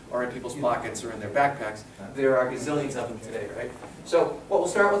room or in people's pockets or in their backpacks, there are gazillions of them today, right? So what we'll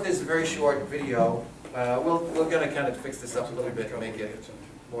start with is a very short video. We're going to kind of fix this up a little bit and make it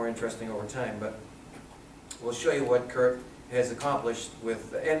more interesting over time, but we'll show you what Kurt has accomplished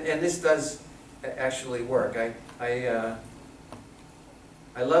with, and this does actually work.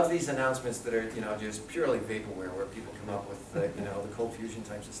 I love these announcements that are, just purely vaporware, where people come up with, the cold fusion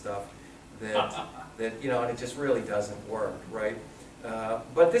types of stuff that and it just really doesn't work, right?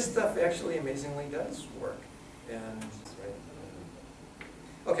 But this stuff actually amazingly does work. And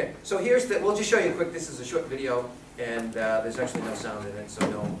okay, so we'll just show you a quick, this is a short video, and there's actually no sound in it, so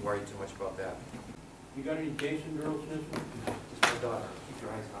don't worry too much about that. You got any Jason girls in this one? Just my daughter, keep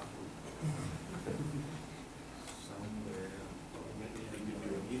your eyes off.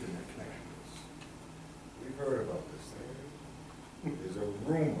 We've heard about this thing. There's a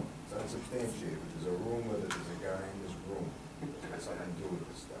rumor, it's unsubstantiated, but there's a rumor that there's a guy in this room that has something to do with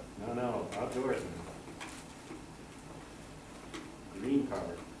this stuff. No, outdoors. Green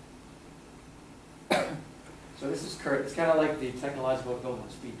power. So this is Kurt. It's kind of like the technological equivalent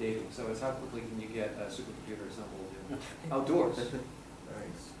of speed dating. So it's how quickly can you get a supercomputer assembled outdoors. Nice.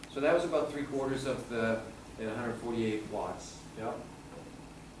 So that was about 3/4 of the 148 watts. Yep.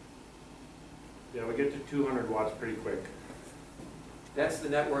 Yeah, we get to 200 watts pretty quick. That's the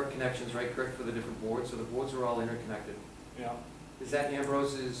network connections, right, Kurt, for the different boards. So the boards are all interconnected. Yeah. Is that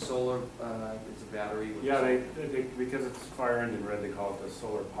Ambrose's solar? It's a battery. With Yeah, they because it's fire engine red, they call it the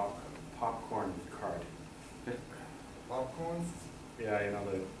solar popcorn cart. Popcorn? Yeah,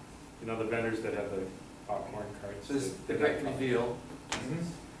 the vendors that have the popcorn carts. So this is the great reveal.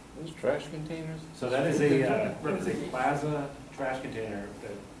 Those trash containers? So that is a plaza trash container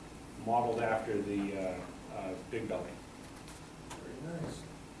that modeled after the Big Belly. Very nice.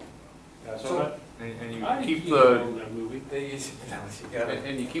 So And you I keep know the, that movie. They use it.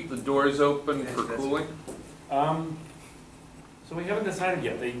 and you keep the doors open for cooling? So we haven't decided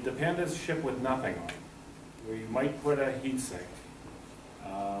yet. The Pandas ship with nothing on it. We might put a heat sink. I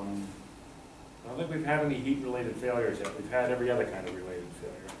don't think we've had any heat-related failures yet. We've had every other kind of related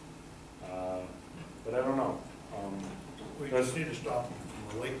failure. But I don't know. We just need to stop them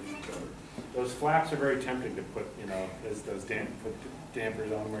from relating to each other. Those flaps are very tempting to put, as those put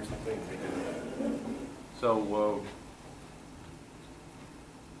dampers on them or something. So,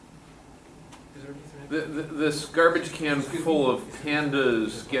 Is there anything? this garbage can full of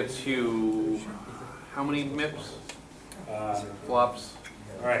Pandas gets you how many MIPS? Flops?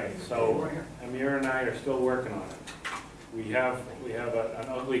 All right, so Amir and I are still working on it. We have an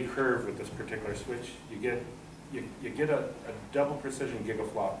ugly curve with this particular switch. You get a double precision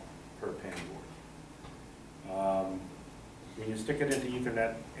gigaflop per Pandaboard. When you stick it into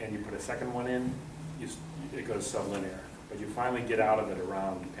Ethernet and you put a second one in, it goes sublinear. But you finally get out of it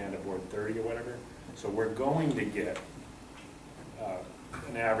around Pandaboard 30 or whatever. So we're going to get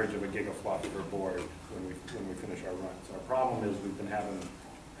an average of a gigaflop per board when we finish our runs. Our problem is we've been having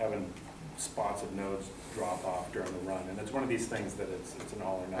spots of nodes drop off during the run, and it's one of these things that it's an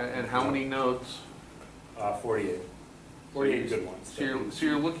all or nothing. And how many nodes? 48. 48 good ones. So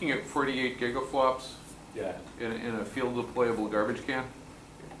you're looking at 48 gigaflops Yeah, in a field deployable garbage can?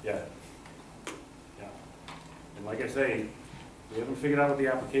 yeah. And like I say, we haven't figured out what the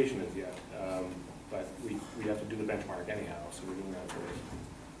application is yet, but we have to do the benchmark anyhow, so we're doing that first.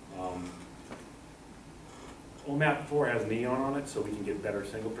 OMAP 4 has neon on it, so we can get better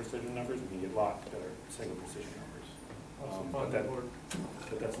single precision numbers. We can get lots better single precision numbers.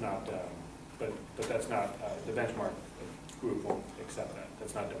 But that's not the benchmark group won't accept that.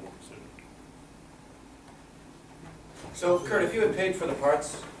 That's not double precision. So, Kurt, if you had paid for the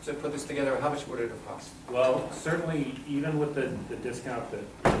parts to put this together, how much would it have cost? Well, certainly, even with the discount that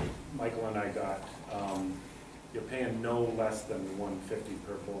Michael and I got, you're paying no less than $150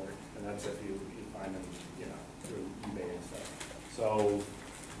 per board, and that's if you find them, through eBay and stuff. So,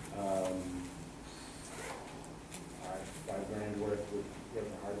 $5 grand worth of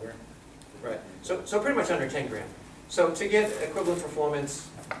hardware. Right. So pretty much under 10 grand. So to get equivalent performance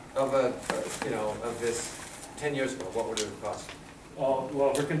of a, you know, of this 10 years ago, what would it have cost? Well,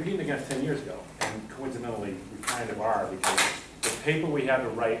 we're competing against 10 years ago, and coincidentally, we kind of are, because the paper we had to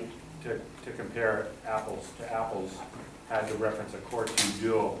write to compare apples to apples had to reference a Core 2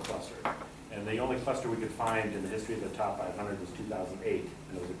 Duo cluster. And the only cluster we could find in the history of the top 500 was 2008,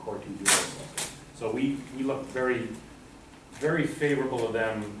 and it was a Core 2 Duo cluster. So we looked very, very favorable of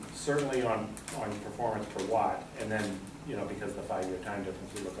them, certainly on performance per watt, and then, you know, because of the 5-year time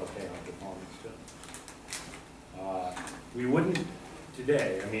difference, we look okay on performance too. We wouldn't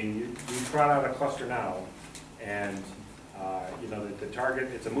today. I mean, we trot out a cluster now, and you know, the target,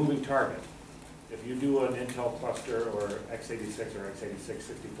 it's a moving target. If you do an Intel cluster or x86 or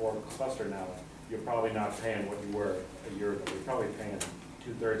x86-64 cluster now, you're probably not paying what you were a year ago. You're probably paying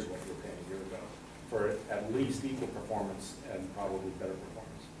 2/3 of what you were paying a year ago for at least equal performance and probably better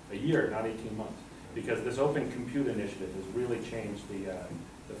performance. A year, not 18 months. Because this Open Compute initiative has really changed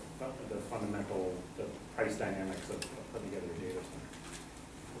the fundamental, the price dynamics of putting together a data center.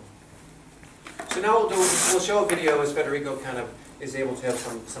 So now we'll show a video as Federico kind of is able to have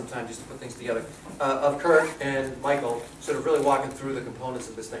some time just to put things together, of Kurt and Michael sort of really walking through the components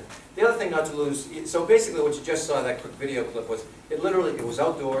of this thing. The other thing not to lose, so basically what you just saw, that quick video clip, was it was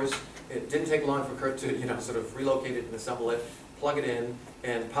outdoors. It didn't take long for Kurt to, you know, sort of relocate it and assemble it, plug it in,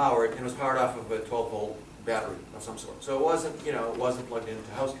 and power it, and it was powered off of a 12-volt battery of some sort. So it wasn't, you know, it wasn't plugged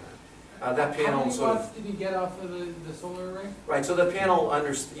into house current. That panel How many sort of, watts did you get off of the solar array? right, so the panel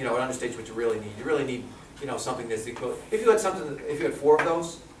you know, it understates what you really need. You really need, you know, something that's equivalent. If you had 4 of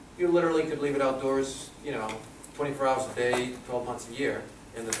those, you literally could leave it outdoors, you know, 24 hours a day, 12 months a year,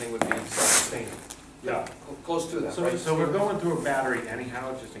 and the thing would be self-sustaining. Yeah. Close to that, So, right? so we're going through a battery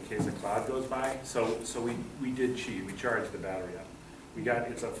anyhow, just in case a cloud goes by. So we did cheat. We charged the battery up. We got,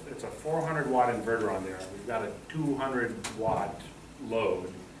 it's a 400 watt inverter on there. We've got a 200 watt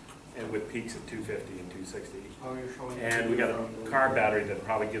load, and with peaks at 250 and 260. Oh, you're showing. And we got a car battery that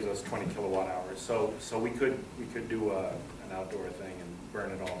probably gives us 20 kilowatt hours. So we could do an outdoor thing and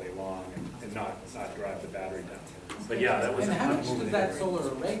burn it all day long and not drive the battery down. But yeah, that was. And how much does that solar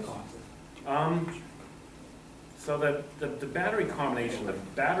array cost? So the battery combination, the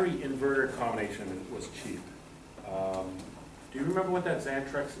battery inverter combination was cheap. Do you remember what that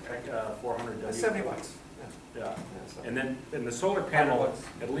Xantrex 400W? 70 bucks. Yeah, and then the solar panel,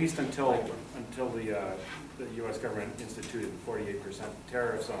 at least until the U.S. government instituted 48%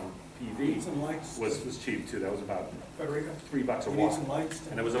 tariffs on PV, was cheap too. That was about $3 a watt,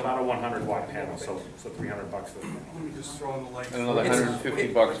 and it was about a 100 watt panel, so $300 for the panel. Let me just throw in the lights. And another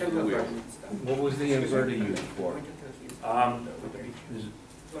 $150 for the wheel. What was the inverter used for?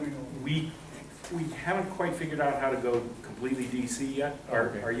 We haven't quite figured out how to go completely DC yet.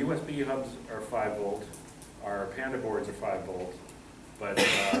 Our USB hubs are 5 volt. Our Pandaboards are 5 volt, but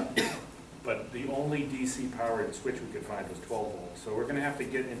the only DC powered switch we could find was 12 volt. So we're going to have to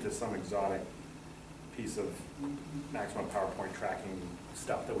get into some exotic piece of maximum power point tracking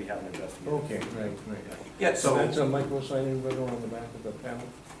stuff that we haven't investigated. Okay, right. Yeah, So that's a microsite inverter on the back of the panel?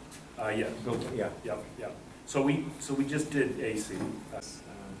 Yes. Yeah. Yep. So we just did AC.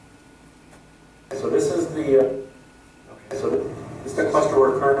 So this is the cluster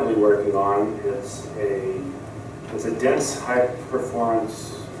we're currently working on. It's a dense,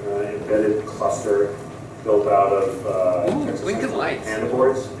 high-performance embedded cluster built out of Lincoln lights.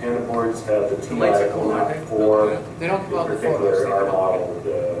 Pandaboards. Pandaboards have the TI ONAP 4. They don't come out In in the photos. particular, our model,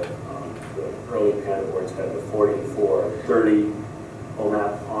 the early Pandaboards had the 4430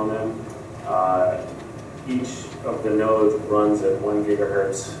 ONAP on them. Each of the nodes runs at 1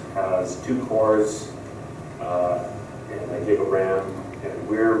 gigahertz, has 2 cores, and a gig of RAM. And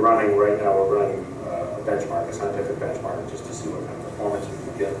we're running right now, a benchmark, a scientific benchmark, just to see what kind of performance we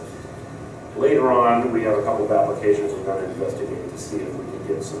can get. Later on, we have a couple of applications we're going to investigate to see if we can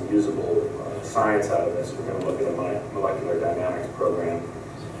get some usable science out of this. We're going to look at a molecular dynamics program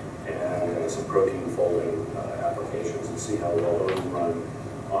and some protein folding applications and see how well those run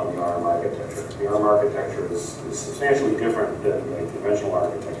on the ARM architecture. The ARM architecture is substantially different than the conventional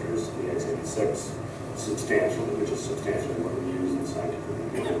architectures, the x86, which is substantially what we use in scientific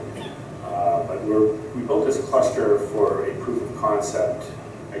computing. But we built this cluster for a proof of concept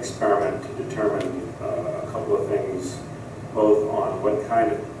experiment to determine a couple of things, both on what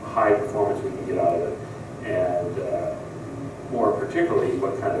kind of high performance we can get out of it, and more particularly,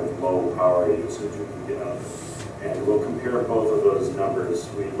 what kind of low power usage we can get out of it. And we'll compare both of those numbers.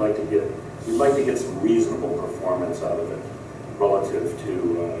 We'd like to get some reasonable performance out of it relative to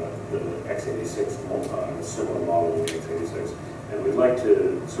the x86 similar model of the x86. And we'd like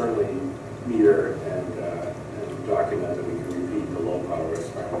to certainly meter and document that we can repeat the low power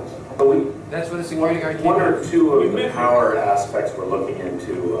experiments. That's what a One security guard can one do. or two of the power aspects we're looking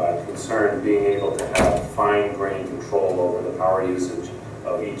into concern being able to have fine-grained control over the power usage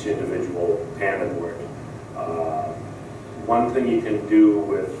of each individual Pandaboard. One thing you can do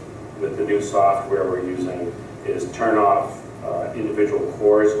with the new software we're using is turn off individual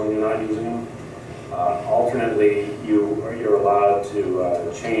cores when you're not using them. Alternately, you're allowed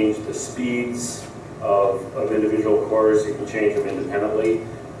to change the speeds of individual cores. You can change them independently.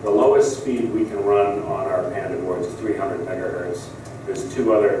 The lowest speed we can run on our Pandaboards is 300 megahertz. There's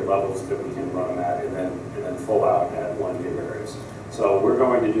two other levels that we can run at, and then full out at 1 gigahertz. So we're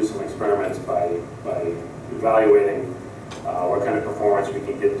going to do some experiments by evaluating what kind of performance we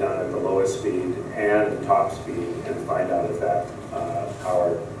can get done at the lowest speed and the top speed, and find out if that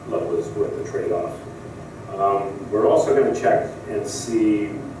power level is worth the trade-off. We're also going to check and see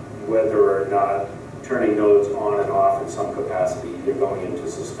whether or not turning nodes on and off in some capacity, either going into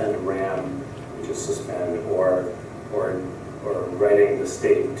suspend RAM, which is suspend, or writing the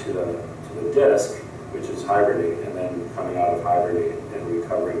state to the disk, which is hibernate, and then coming out of hibernate and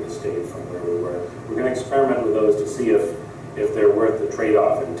recovering the state from where we were. We're going to experiment with those to see if they're worth the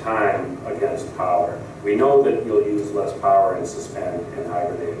trade-off in time against power. We know that you'll use less power in suspend and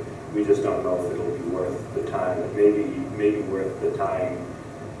hibernate. We just don't know if it'll be worth the time. It may be worth the time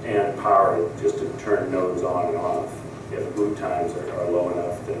and power just to turn nodes on and off if boot times are low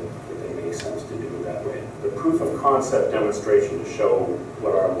enough that they make sense to do it that way. The proof of concept demonstration to show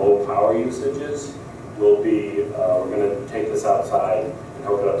what our low power usage is will be, we're going to take this outside and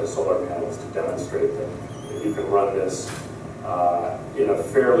hook it up to solar panels to demonstrate that you can run this in a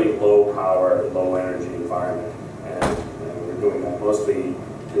fairly low power, low energy environment. And we're doing that mostly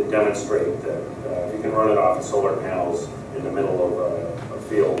to demonstrate that if you can run it off of solar panels in the middle of a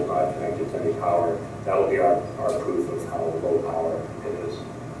field not connected to any power, that'll be our proof of how low power it is.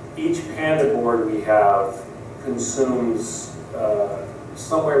 Each Pandaboard we have consumes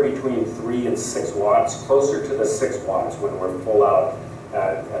somewhere between 3 and 6 watts, closer to the 6 watts when we're full out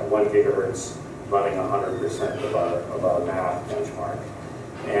at 1 gigahertz, running 100% of our math benchmark.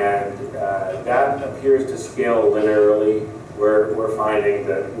 And that appears to scale linearly. We're finding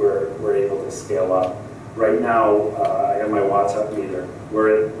that we're able to scale up. Right now, I have my watts up meter.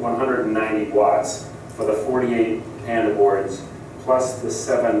 We're at 190 watts for the 48 Pandaboards, plus the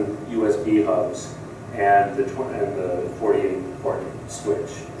 7 USB hubs and the 48 port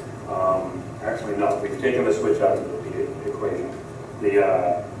switch. Actually, no, we've taken the switch out of the equation.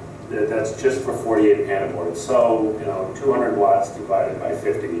 That's just for 48 Pandaboards. So, 200 watts divided by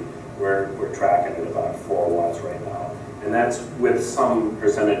 50, we're tracking at about 4 watts right now. And that's with some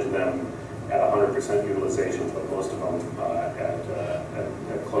percentage of them at 100% utilization, but most of them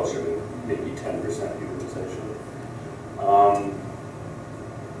at closer to maybe 10% utilization.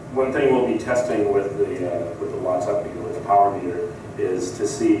 One thing we'll be testing with the watts up meter, with the power meter, is to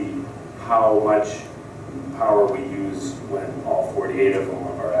see how much power we use when all 48 of them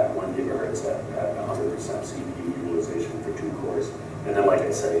are at 1 gigahertz at 100% CPU utilization for 2 cores. And then, like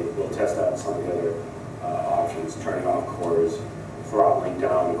I say, we'll test out some of the other options, turning off cores, throttling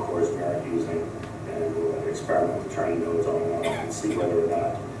down the cores we aren't using, and we'll experiment with turning nodes on and off and see whether or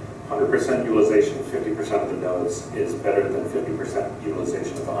not 100% utilization of 50% of the nodes is better than 50%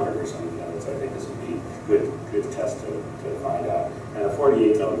 utilization of 100% of the nodes. I think this would be a good test to find out. And a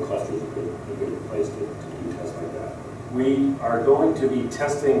 48 node cluster is a good place to do tests like that. We are going to be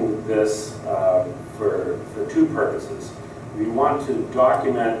testing this for 2 purposes. We want to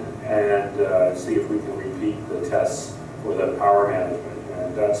document and see if we can repeat the tests for the power management,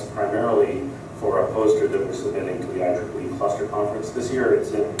 and that's primarily for a poster that we're submitting to the IEEE Cluster Conference. This year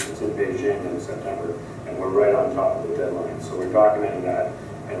it's in Beijing in September, and we're right on top of the deadline. So we're documenting that,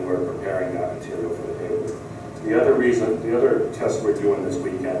 and we're preparing that material for the paper. The other test we're doing this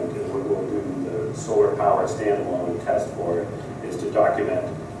weekend, and we'll do the solar power standalone test for it, is to document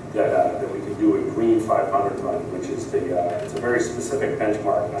that we can do a green 500 run, which is it's a very specific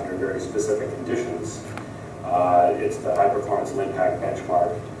benchmark under very specific conditions. It's the high performance LINPACK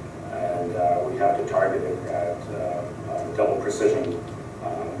benchmark, and we have to target it at double precision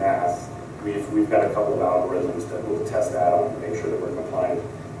math. We've got a couple of algorithms that will test that on to make sure that we're compliant.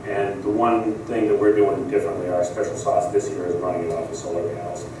 And the one thing that we're doing differently, our special sauce this year is running it off of solar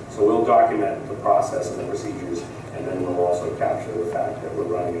panels. So we'll document the process and the procedures, and then we'll also capture the fact that we're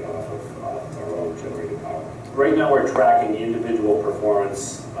running it off of our own generated power. Right now we're tracking individual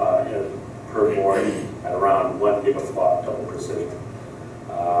performance per board at around 1 gigaflop double precision.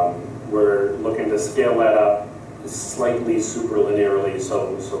 We're looking to scale that up slightly superlinearly,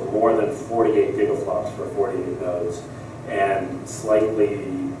 so more than 48 gigaflops for 48 nodes, and slightly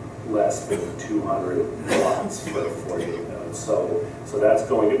less than 200 watts for the 48 nodes. So that's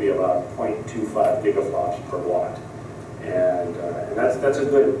going to be about 0.25 gigaflops per watt, and that's a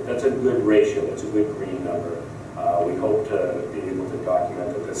good ratio. That's a good green number. We hope to be able to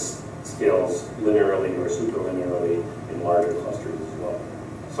document that this scales linearly or superlinearly in larger clusters as well.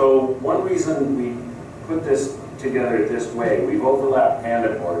 So one reason we put this together this way, we've overlapped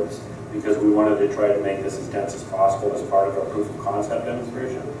Pandaboards because we wanted to try to make this as dense as possible as part of our proof of concept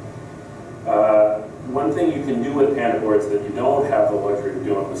demonstration. One thing you can do with Pandaboards that you don't have the luxury of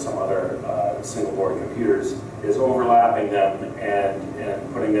doing with some other single board computers is overlapping them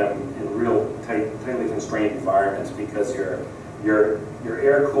and putting them in real tightly constrained environments, because your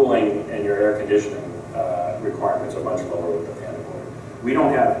air cooling and your air conditioning requirements are much lower with the Pandaboard. We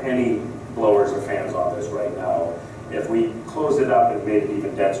don't have any blowers or fans on this right now. If we closed it up and made it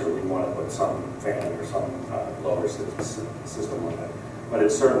even denser, we'd want to put some fan or some blower system on it. But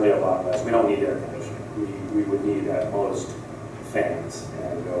it's certainly a lot less. We don't need air conditioning. We would need at most fans,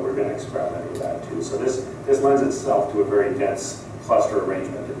 and we're going to experiment with that too. So this lends itself to a very dense cluster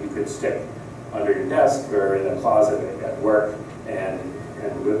arrangement that you could stick under your desk or in a closet at work, and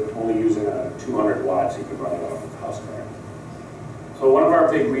with only using 200 watts, you could run it off of house current. So one of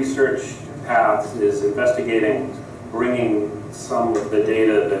our big research paths is investigating bringing some of the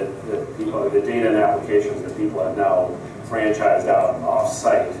data that people, the data and applications that people have now franchised out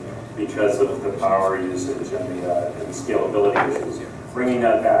off-site because of the power usage and the scalability issues, bringing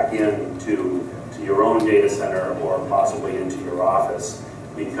that back into your own data center or possibly into your office,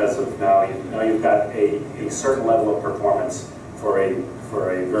 because of now you've got a certain level of performance for a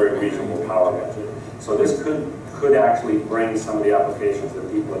very reasonable power budget. So this could actually bring some of the applications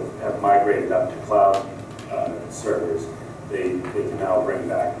that people have migrated up to cloud servers. They can now bring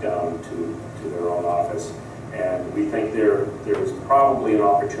back down to their own office. And we think there's probably an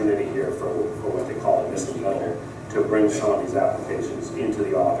opportunity here for what they call a missing middle, to bring some of these applications into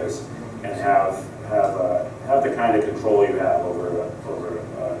the office and have the kind of control you have over a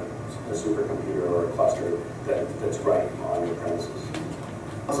supercomputer or a cluster that's right on your premises.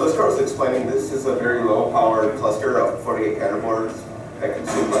 So as Carl was explaining, this is a very low-powered cluster of 48 Pandaboards that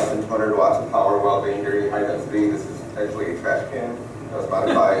consume less than 200 watts of power while being very high density. This is actually a trash can that was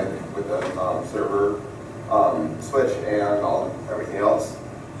modified with a server switch and everything else.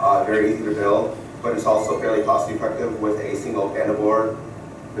 Very easy to build, but it's also fairly cost-effective with a single Pandaboard.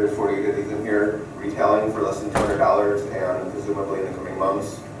 There's 48 of these in here, retailing for less than $200, and presumably in the coming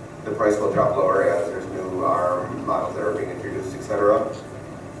months, the price will drop lower as there's new ARM models that are being introduced, etc.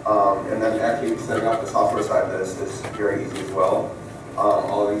 And then actually setting up the software side of this is very easy as well.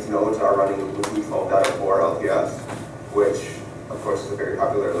 All of these nodes are running Ubuntu 12.04 LTS, which of course is a very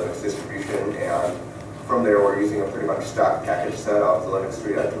popular Linux distribution, and from there we're using a pretty much stock package set of the Linux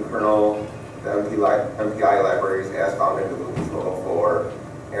 3.2 kernel, the MPI libraries as found in Ubuntu 12.04,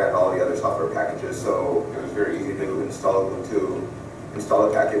 and all the other software packages. So it was very easy to install Ubuntu, install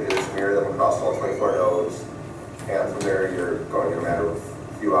the packages, mirror them across all 24 nodes, and from there you're going in a matter of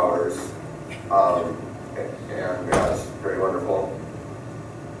a few hours. And yeah, it's very wonderful.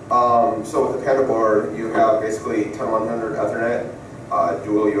 So with the Pandaboard, you have basically 10100 Ethernet,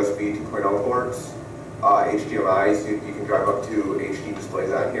 dual USB 2.0 ports, HDMI, so you can drive up to HD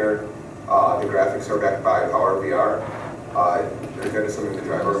displays on here. The graphics are backed by PowerVR. They're good, assuming the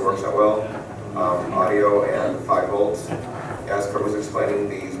driver works out well. Audio and 5 volts. As Kurt was explaining,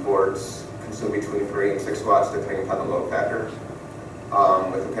 these boards consume between 3 and 6 watts depending upon the load factor.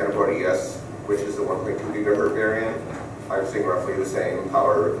 With the Pandaboard ES, which is the 1.2 gigahertz variant, I'm seeing roughly the same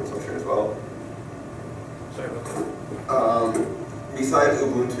power consumption as well. Besides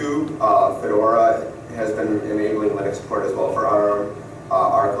Ubuntu, Fedora has been enabling Linux support as well for ARM,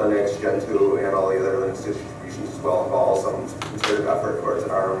 Arch Linux, Gentoo, and all the other Linux distributions as well involve some concerted effort towards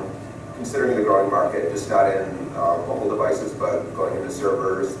ARM, considering the growing market, just not in mobile devices, but going into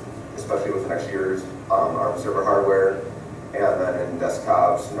servers, especially with next year's ARM server hardware, and then in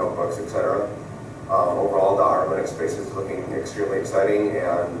desktops, notebooks, etc. Overall, the ARM Linux space is looking extremely exciting,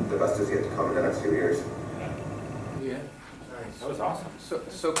 and the best is yet to come in the next few years. Yeah. Nice. That was awesome.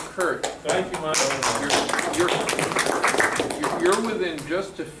 So Kurt, Thank you, Mike. you're within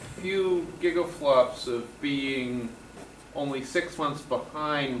just a few gigaflops of being only 6 months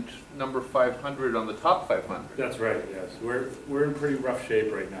behind number 500 on the top 500. That's right. Yes, we're in pretty rough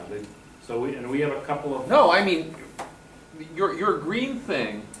shape right now. We have a couple of. No, I mean, your green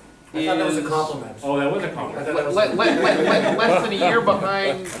thing. I thought that was a compliment. Oh, that was a compliment. Less than a year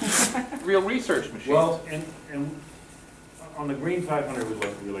behind real research machines. Well, and on the green 500 we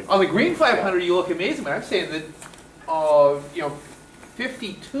look really. On the green 500 you look amazing, but I'm saying that 15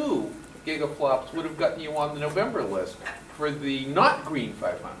 52 gigaflops would have gotten you on the November list for the not green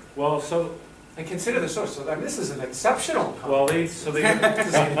 500. Well, so, And consider the source, so I mean, this is an exceptional. well, they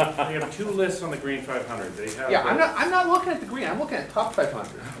have two lists on the green 500. They have. Yeah, I'm not looking at the green, I'm looking at top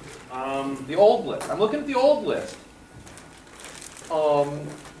 500. The old list, I'm looking at the old list.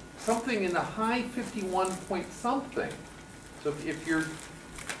 Something in the high 51 point something. So if you're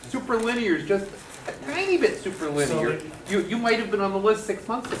super linear is just a tiny bit super linear, you might have been on the list 6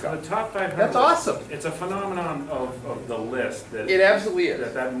 months ago. The top 500. That's awesome. It's a phenomenon of the list that It absolutely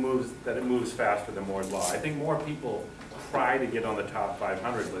is. that it moves faster than Moore's law. I think more people try to get on the top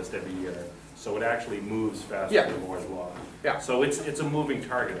 500 list every year, so it actually moves faster Yeah. than Moore's law. Yeah. So it's a moving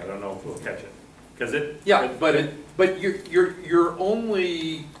target. I don't know if we'll catch it because it. Yeah, but you're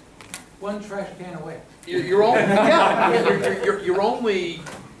only One trash can away. you're only yeah you're only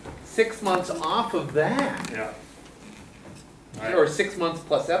 6 months off of that. Yeah. Or 6 months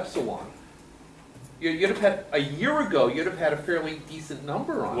plus epsilon. You'd have had, a year ago, you'd have had a fairly decent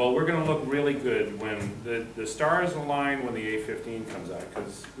number on it. Well, we're going to look really good when the stars align when the A15 comes out,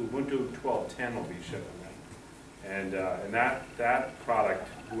 because Ubuntu 12.10 will be shipping then. And that product,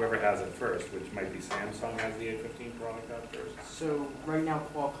 whoever has it first, which might be Samsung has the A15 product out first. So right now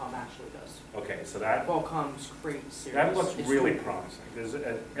Qualcomm actually does. Okay, so that Qualcomm's Crate series. that looks is really full. promising. There's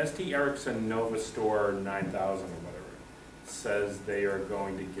ST Ericsson Nova Store 9000 or whatever says they are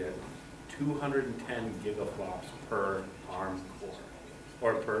going to get 210 gigaflops per ARM core,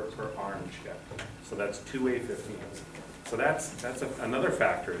 or per ARM chip. So that's two A15s. So that's another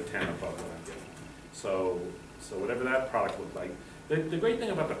factor of 10 above what I'm getting. So whatever that product looked like. The great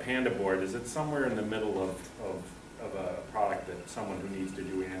thing about the Pandaboard is it's somewhere in the middle of a product that someone who needs to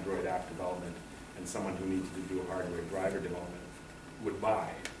do Android app development and someone who needs to do hardware driver development would buy.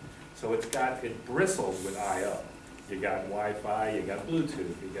 So it bristles with I/O. You got Wi-Fi, you got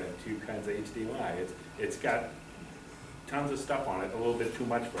Bluetooth, you got two kinds of HDMI. It's got tons of stuff on it, a little bit too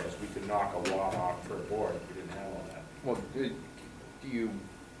much for us. We could knock a watt off per board if we didn't have all that. Well, do you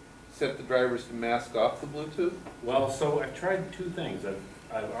set the drivers to mask off the Bluetooth? Well, so I've tried two things.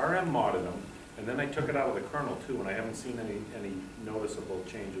 I've RM modded them, and then I took it out of the kernel too, and I haven't seen any noticeable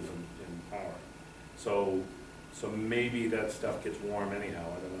changes in power. So maybe that stuff gets warm anyhow,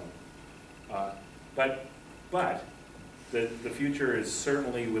 I don't know. But the future is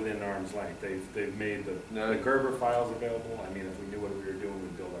certainly within arm's length. They've made the Gerber files available. I mean, if we knew what we were doing,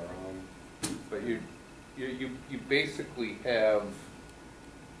 we'd build our own. But you basically have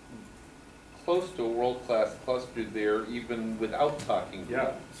close to a world-class cluster there, even without talking.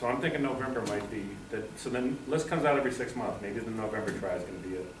 Yeah, so I'm thinking November might be that. So then list comes out every 6 months. Maybe the November try is going to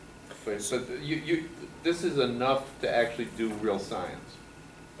be it. So this is enough to actually do real science.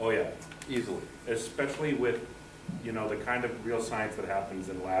 Oh yeah, Easily. especially with the kind of real science that happens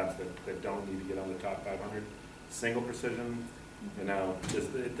in labs that don't need to get on the top 500. Single precision,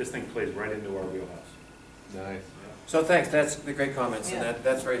 this thing plays right into our wheelhouse. Nice. So thanks, that's the great comments, and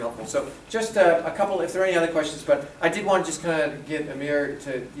that's very helpful. So just a couple, if there are any other questions, but I did want to just kind of get Amir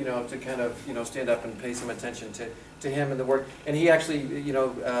to, to kind of, stand up and pay some attention to him and the work. And he actually,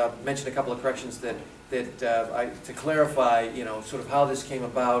 mentioned a couple of corrections to clarify, sort of how this came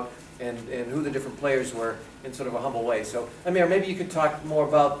about and who the different players were in sort of a humble way. So Amir, maybe you could talk more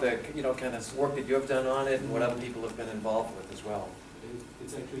about the, kind of work that you have done on it and what other people have been involved with as well.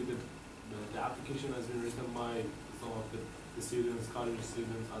 It's actually the application has been written by some of the students, college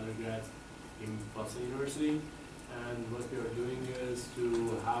students, undergrads in Boston University, and what we are doing is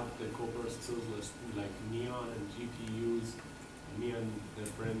to have the co-processors like Neon and GPUs. Neon, the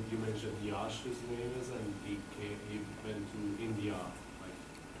friend you mentioned, Yash, his name is, and he went to India like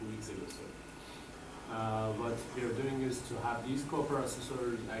 2 weeks ago. So, what we are doing is to have these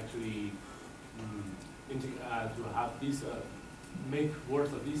co-processors actually to have these make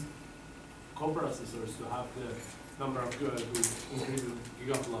worth of these co-processors to have the number of to increase the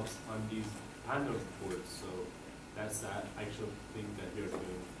gigaflops on these Pandaboards. So that's the actual thing that we are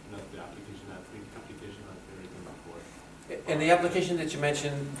doing, not the application that we're written before. And the application that you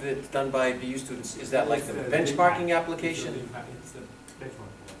mentioned that's done by BU students, is that like the benchmarking application? It's the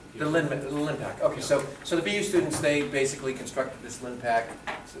benchmarking. The LinPack. Okay, so the BU students, they basically constructed this LinPack.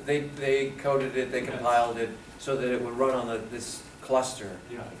 So they coded it, they compiled it, so that it would run on this cluster.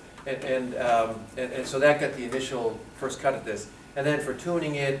 Yeah. And so that got the initial first cut at this. And then for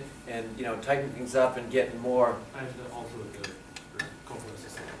tuning it and tightening things up and getting more. And also the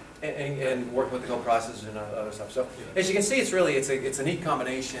co-processor. And working with the co-processors and other stuff. So as you can see, it's a neat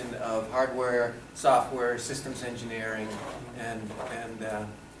combination of hardware, software, systems engineering, and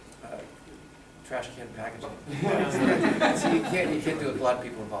trash can packaging. So you can't do it with a lot of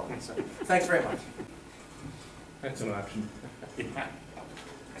people involved. So thanks very much. That's an option.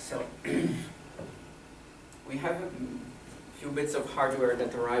 So, we have a few bits of hardware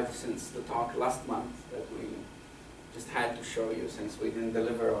that arrived since the talk last month that we just had to show you since we didn't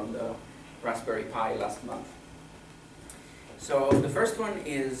deliver on the Raspberry Pi last month. So the first one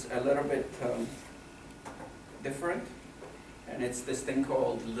is a little bit different, and it's this thing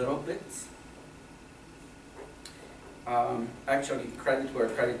called Little Bits. Actually, credit where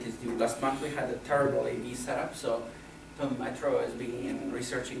credit is due. Last month we had a terrible AV setup, so Tom Metro has been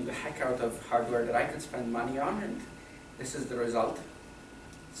researching the heck out of hardware that I could spend money on, and this is the result.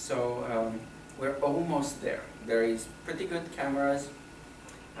 So we're almost there. There is pretty good cameras,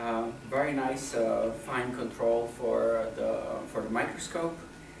 very nice fine control for the microscope.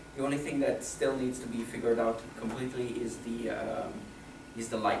 The only thing that still needs to be figured out completely is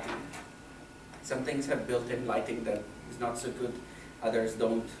the lighting. Some things have built-in lighting that is not so good, others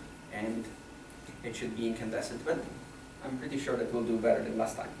don't, and it should be incandescent, but I'm pretty sure that we'll do better than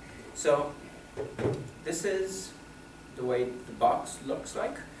last time. So this is the way the box looks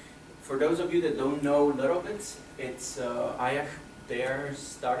like. For those of you that don't know Little Bits, it's Ayah, their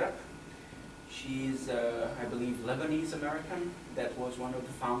startup. She's, I believe, Lebanese-American that was one of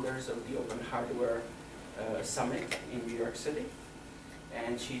the founders of the Open Hardware Summit in New York City.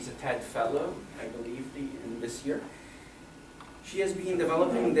 And she's a TED Fellow, I believe, in this year. She has been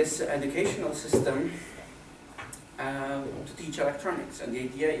developing this educational system to teach electronics. And the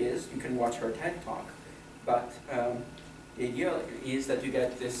idea is, you can watch her TED Talk, but the idea is that you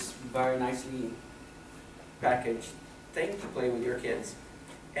get this very nicely packaged thing to play with your kids,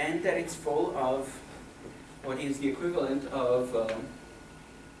 and that it's full of what is the equivalent of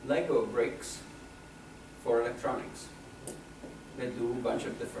Lego bricks for electronics that do a bunch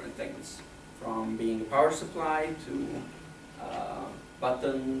of different things, from being a power supply to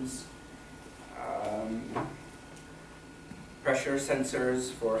buttons, pressure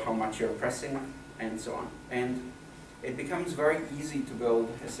sensors for how much you're pressing, and so on. And it becomes very easy to build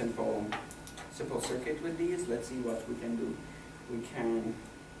a simple circuit with these. Let's see what we can do. We can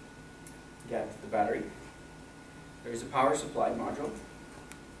get the battery. There's a power supply module,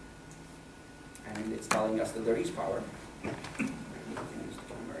 and it's telling us that there is power. And we can use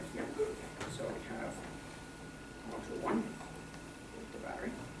the camera here. So we have module 1 with the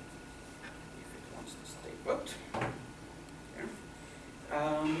battery, if it wants to stay put.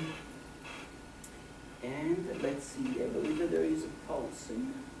 And let's see, I believe that there is a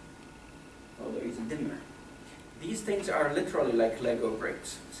pulsing. Oh, there is a dimmer. These things are literally like Lego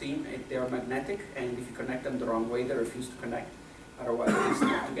bricks. See, they are magnetic, and if you connect them the wrong way, they refuse to connect. Otherwise, they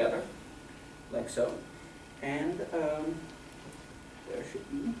stick together, like so. And there should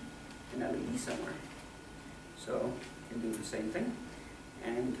be an LED somewhere. So you can do the same thing.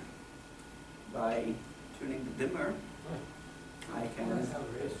 And by tuning the dimmer, I can...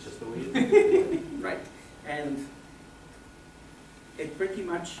 It's just the way it is. Right. And it pretty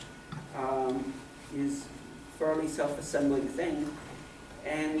much is fairly self-assembling thing.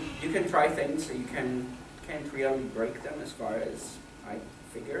 And you can try things, so you can't really break them as far as I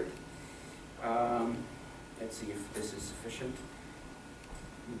figured. Let's see if this is sufficient.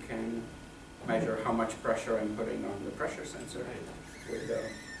 You can measure how much pressure I'm putting on the pressure sensor with the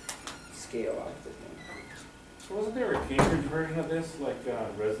scale output. So wasn't there a Cambridge version of this, like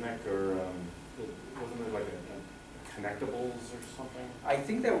Resnick, or wasn't there like a Connectables or something? I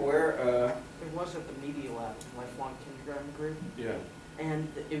think there were... It was at the Media Lab, Lifelong Kindergarten Group. Yeah. And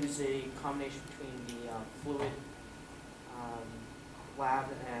it was a combination between the Fluid Lab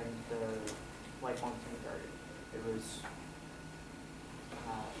and the Lifelong Kindergarten. It was...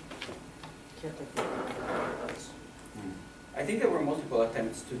 can't think of what it was. I think there were multiple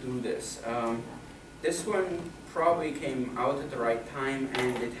attempts to do this. This one probably came out at the right time,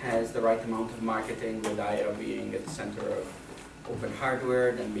 and it has the right amount of marketing, with Aya being at the center of open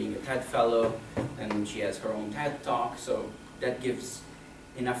hardware, then being a TED Fellow, and she has her own TED Talk, so that gives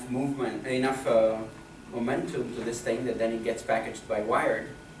enough movement, enough momentum to this thing that then it gets packaged by Wired.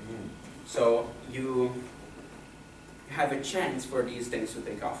 So you have a chance for these things to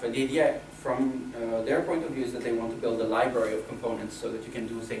take off. And the idea from their point of view is that they want to build a library of components so that you can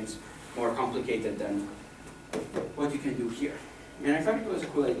do things more complicated than what you can do here. And I thought it was a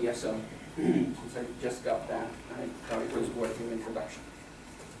cool idea, so since I just got that, I thought it was worth an introduction.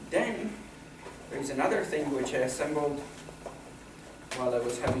 Then there's another thing which I assembled while I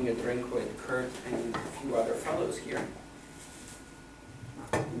was having a drink with Kurt and a few other fellows here.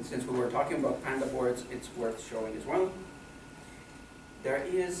 And since we were talking about Pandaboards, it's worth showing as well. There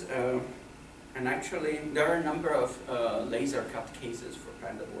is a And actually, there are a number of laser cut cases for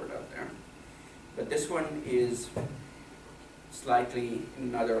Pandaboard out there. But this one is slightly in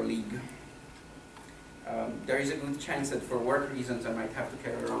another league. There is a good chance that for work reasons I might have to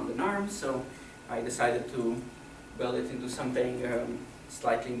carry around an arm, so I decided to build it into something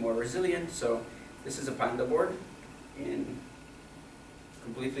slightly more resilient. So this is a Pandaboard in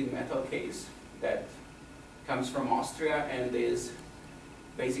completely metal case that comes from Austria and is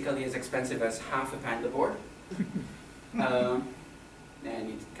basically as expensive as half a Pandaboard. And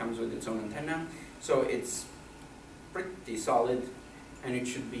it comes with its own antenna. So it's pretty solid, and it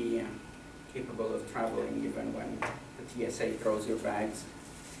should be capable of traveling even when the TSA throws your bags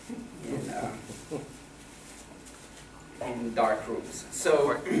in dark rooms.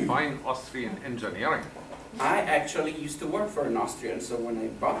 So fine Austrian engineering. I actually used to work for an Austrian, so when I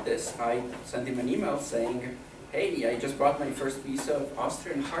bought this, I sent him an email saying, hey, I just bought my first piece of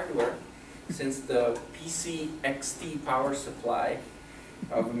Austrian hardware since the PC XT power supply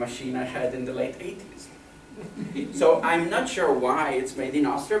of a machine I had in the late 80s. So I'm not sure why it's made in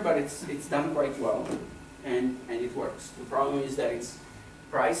Austria, but it's done quite well, and it works. The problem is that it's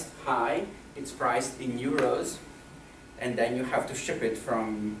priced high, it's priced in euros, and then you have to ship it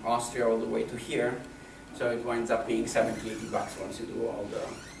from Austria all the way to here, so it winds up being 70, 80 bucks once you do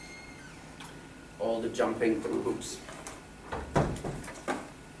all the jumping through hoops.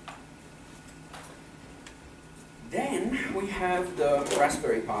 Then we have the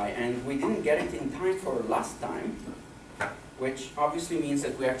Raspberry Pi, and we didn't get it in time for last time, which obviously means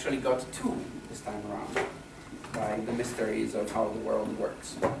that we actually got two this time around by the mysteries of how the world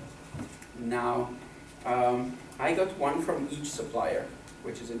works. Now, I got one from each supplier,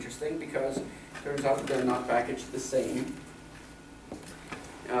 which is interesting because it turns out that they're not packaged the same.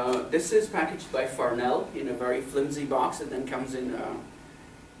 This is packaged by Farnell in a very flimsy box. It then comes in a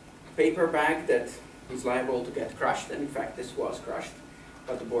paper bag that is liable to get crushed, and in fact this was crushed,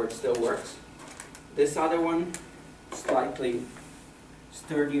 but the board still works. This other one, slightly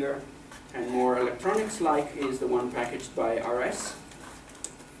sturdier and more electronics-like, is the one packaged by RS,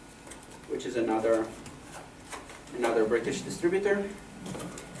 which is another British distributor.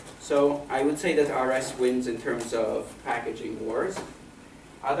 So I would say that RS wins in terms of packaging wars.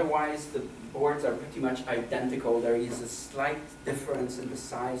 Otherwise, the boards are pretty much identical. There is a slight difference in the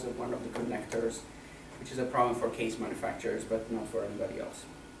size of one of the connectors, which is a problem for case manufacturers, but not for anybody else.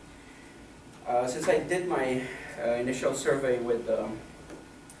 Since I did my initial survey with the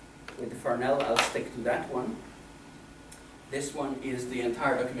Farnell, I'll stick to that one. This one is the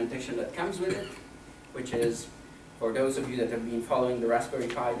entire documentation that comes with it, which is, for those of you that have been following the Raspberry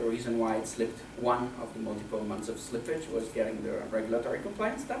Pi, the reason why it slipped one of the multiple months of slippage was getting the regulatory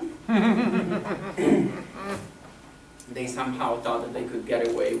compliance done. They somehow thought that they could get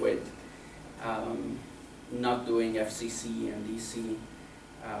away with not doing FCC and DC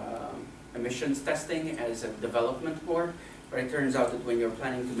emissions testing as a development board, but it turns out that when you're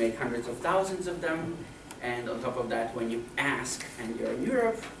planning to make hundreds of thousands of them, and on top of that, when you ask and you're in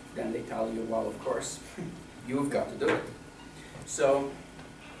Europe, then they tell you, well, of course, you've got to do it. So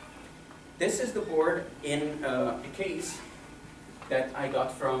this is the board in a case that I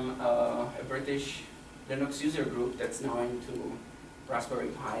got from a British Linux user group that's now into Raspberry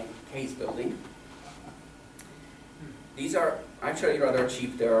Pi case building. These are actually rather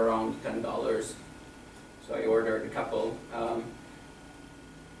cheap. They're around $10. So I ordered a couple.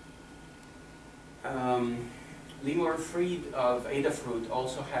 Lemur Fried of Adafruit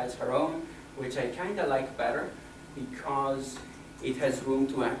also has her own, which I kind of like better because it has room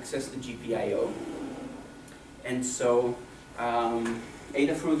to access the GPIO. And so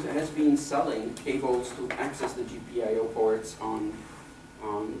Adafruit has been selling cables to access the GPIO ports on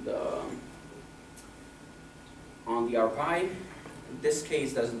the RPi. This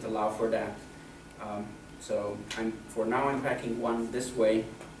case doesn't allow for that. So for now I'm packing one this way,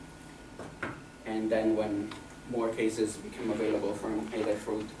 and then when more cases become available from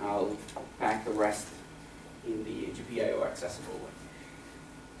Adafruit, I'll pack the rest in the GPIO accessible way.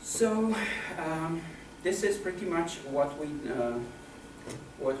 So this is pretty much what we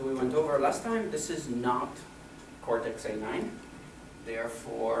went over last time. This is not Cortex A9.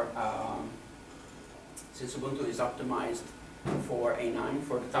 Therefore, since Ubuntu is optimized for A9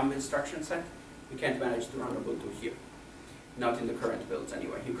 for the thumb instruction set, we can't manage to run Ubuntu here. Not in the current builds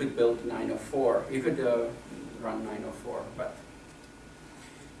anyway. You could build 904. You could run 904, but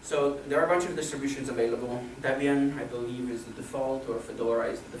so there are a bunch of distributions available. Debian, I believe, is the default, or Fedora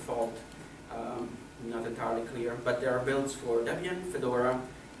is the default. Not entirely clear, but there are builds for Debian, Fedora,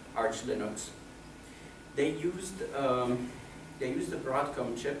 Arch Linux. They used the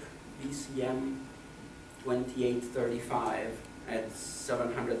Broadcom chip BCM2835 at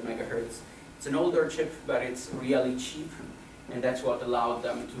 700 megahertz. It's an older chip, but it's really cheap, and that's what allowed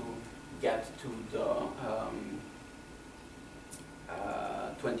them to get to the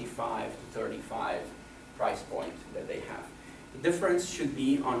 25 to 35 price point that they have. The difference should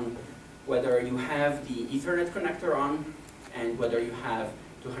be on whether you have the Ethernet connector on and whether you have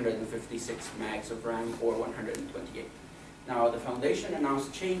 256 megs of RAM or 128. Now the Foundation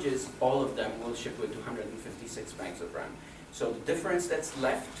announced changes, all of them will ship with 256 megs of RAM. So the difference that's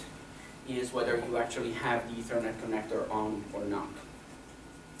left is whether you actually have the Ethernet connector on or not.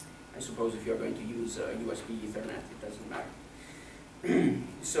 I suppose if you're going to use USB Ethernet, it doesn't matter.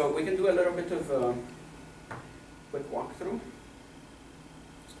 So we can do a little bit of a quick walkthrough.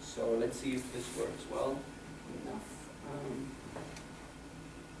 So let's see if this works well enough.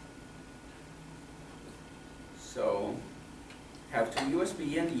 So have two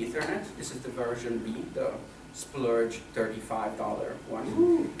USB and the Ethernet. This is the version B, the splurge $35 one.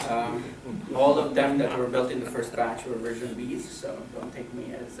 All of them that were built in the first batch were version Bs, so don't take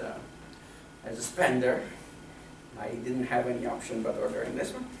me as a spender. I didn't have any option but ordering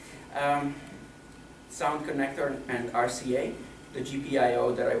this one. Sound connector and RCA. The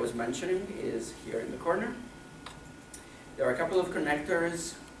GPIO that I was mentioning is here in the corner. There are a couple of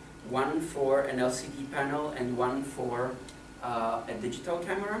connectors, one for an LCD panel and one for a digital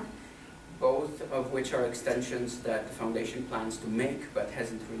camera, both of which are extensions that the Foundation plans to make but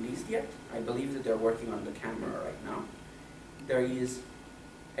hasn't released yet. I believe that they're working on the camera right now. There is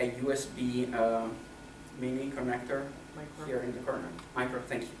a USB mini connector here in the corner, micro,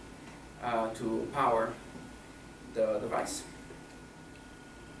 thank you, to power the device.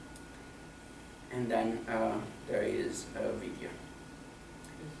 And then there is a video.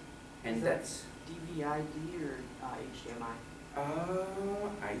 And that's DVI-D or HDMI?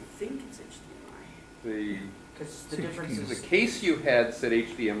 I think it's HDMI. Because the difference is... The case you had said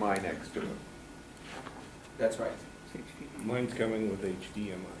HDMI next to it. That's right. Mine's coming with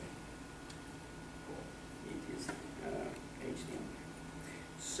HDMI. It is HDMI.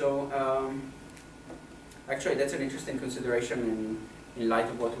 So, actually that's an interesting consideration in light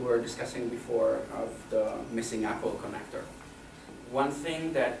of what we were discussing before of the missing Apple connector. One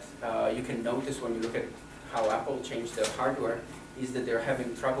thing that you can notice when you look at how Apple changed their hardware is that they're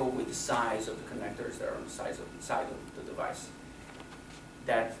having trouble with the size of the connectors that are on the side of the device.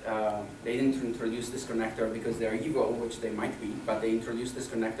 That they didn't introduce this connector because they're evil, which they might be, but they introduced this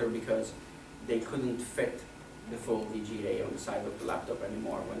connector because they couldn't fit the full VGA on the side of the laptop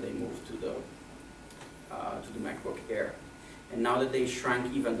anymore when they moved to the MacBook Air. And now that they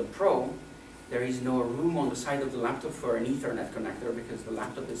shrank even the Pro, there is no room on the side of the laptop for an Ethernet connector because the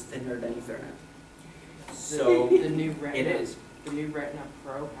laptop is thinner than Ethernet. So the new Retina, it is. The new Retina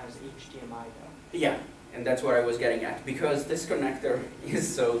Pro has HDMI though. Yeah, and that's what I was getting at. Because this connector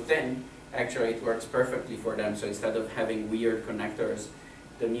is so thin, actually it works perfectly for them. So instead of having weird connectors,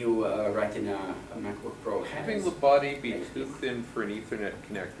 the new Retina MacBook Pro has. Having the body be too thin for an Ethernet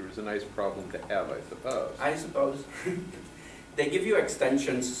connector is a nice problem to have, I suppose. I suppose. They give you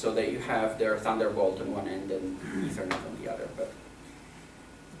extensions so that you have their Thunderbolt on one end and Ethernet on the other. But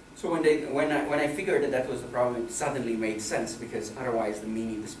so when I figured that was the problem, it suddenly made sense because otherwise the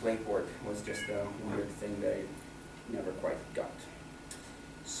mini DisplayPort was just a weird thing that I never quite got.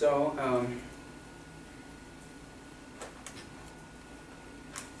 So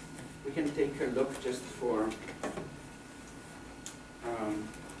we can take a look just for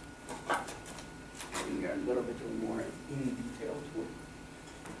getting a little bit more in detail to it.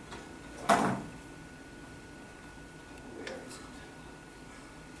 Where is it?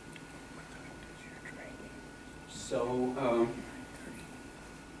 So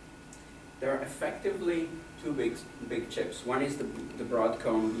there are effectively two big chips. One is the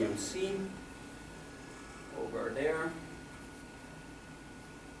Broadcom BMC over there,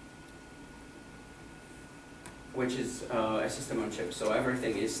 which is a system on chip. So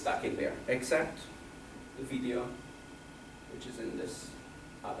everything is stuck in there except the video, which is in this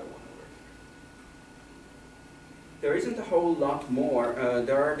other one over here. There isn't a whole lot more.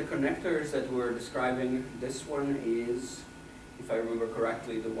 There are the connectors that we're describing. This one is, if I remember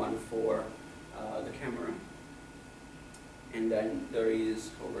correctly, the one for the camera. And then there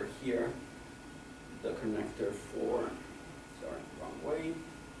is over here the connector for, sorry, wrong way.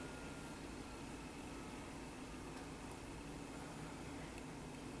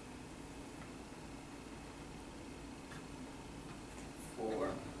 For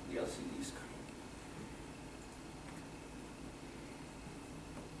the LCD screen.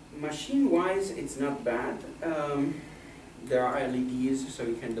 Machine-wise, it's not bad. There are LEDs, so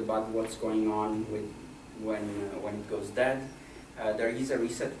you can debug what's going on with when it goes dead. There is a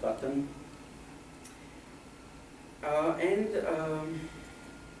reset button.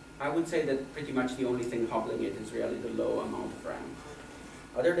 I would say that pretty much the only thing hobbling it is really the low amount of RAM.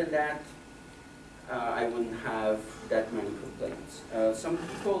 Other than that, I wouldn't have that many complaints. Some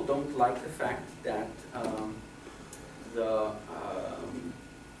people don't like the fact that the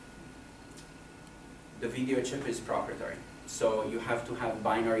video chip is proprietary. So you have to have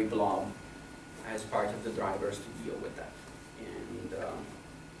binary blob as part of the drivers to deal with that. And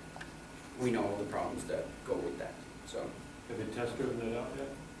we know all the problems that go with that. So have you test driven it out yet?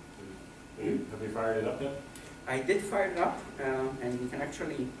 Have you fired it up yet? I did fire it up, and we can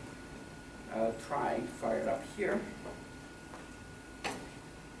actually try to fire it up here.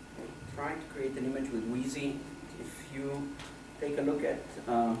 Trying to create an image with Wheezy. If you take a look at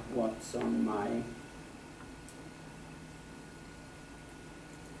what's on my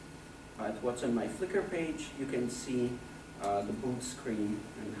Flickr page, you can see the boot screen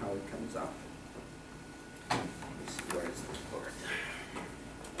and how it comes up. Let me see, where is this board?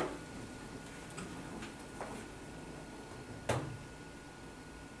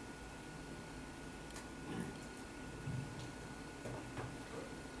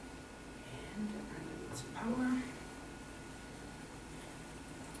 And I need some power.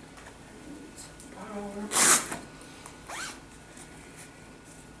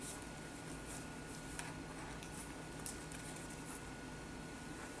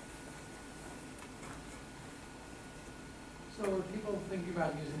 So are people thinking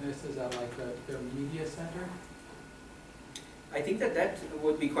about using this as like their media center? I think that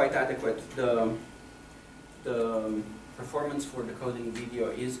would be quite adequate. The performance for decoding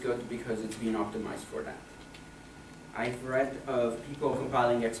video is good because it's been optimized for that. I've read of people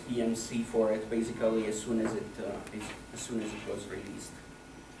compiling XBMC for it basically as soon as it was released.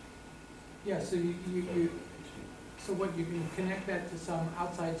 Yeah. So so what, you can connect that to some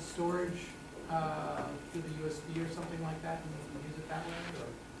outside storage through the USB or something like that, and you can use it that way, or?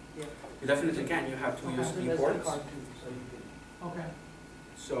 Yeah. You definitely can. You have two Okay. USB ports. Okay.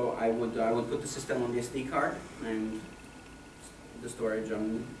 So I would put the system on the SD card and the storage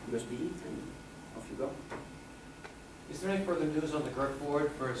on USB, and off you go. Is there any further news on the GERT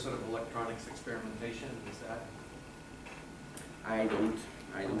board for sort of electronics experimentation? Is that? I don't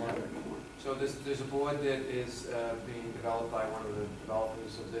have it anymore. So there's a board that is being developed by one of the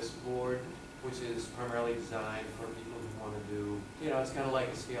developers of this board, which is primarily designed for people who want to do, it's kind of like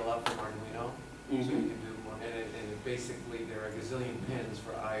a scale up from Arduino. Mm-hmm. So you can do one, and it basically there are a gazillion pins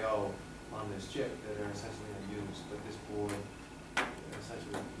for I/O on this chip that are essentially unused, but this board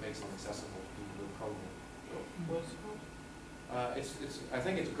essentially makes them accessible to people with program. What's it called? I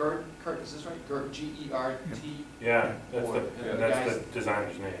think it's GERT. Kurt, is this right? GERT, G-E-R-T. Yeah, that's board. the, that's the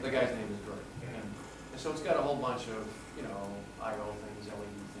designer's name. The guy's name is GERT. And so it's got a whole bunch of, I/O things, LED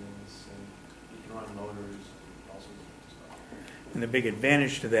things, and you can run motors, and all sorts of stuff. And the big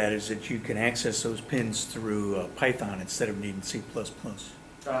advantage to that is that you can access those pins through Python instead of needing C++.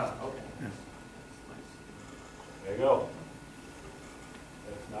 Ah, okay. Yeah. Nice. There you go.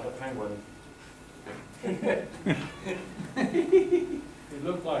 That's not a penguin. It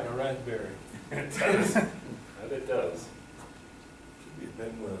looked like a raspberry. It does. And it does. Should be a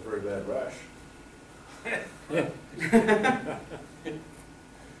penguin with a very bad rash.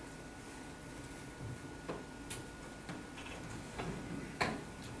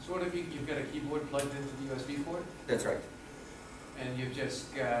 So what have you've got a keyboard plugged into the USB port? That's right. And you've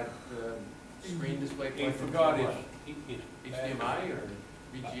just got the screen display He plugged into forgot what? it. HDMI or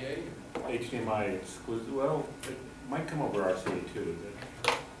VGA? HDMI exclusive, well, it might come over RCA too,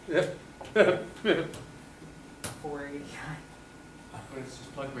 For But it's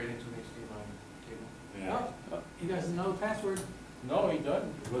just plugged right into an HDMI cable. but, yeah. Oh, he doesn't know the password. No, he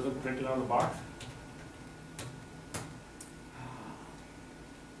doesn't. It wasn't printed on the box.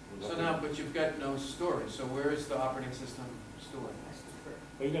 So now, but you've got no storage, so where is the operating system stored?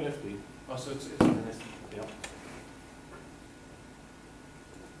 Oh, you got SD. Oh, so it's an SD. Yep.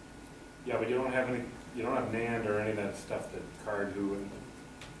 Yeah, but you don't have NAND or any of that stuff that card who,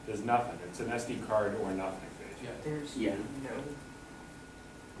 there's nothing. It's an SD card or nothing, basically. Yeah. there's Yeah. no.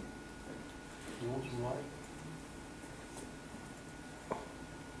 You want some water?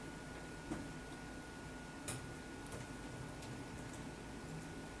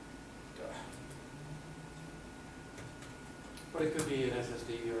 But it could be an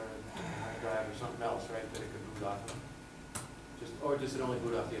SSD or a hard drive or something else, right, that it could boot off of? Or does it only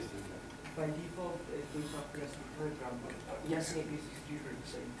boot off the SD card? By default, it boots off the SD card, yes, it uses usually the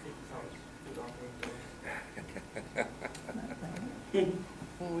same thing.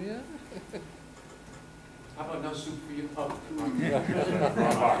 Oh, yeah? How about no soup for you? Oh, come on.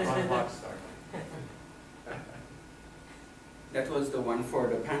 Wrong box. That was the one for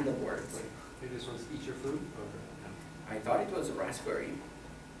the Pandaboard. Maybe this one's eat your food? I thought it was a raspberry.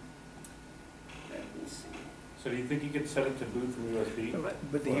 Let me see. So do you think you could set it to boot from USB?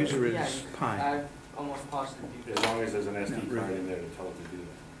 But the user Yeah, is you- Pi. I'm almost positive you As long as there's an SD Not card really. in there to tell it to do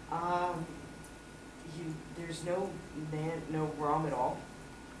that. there's no ROM at all.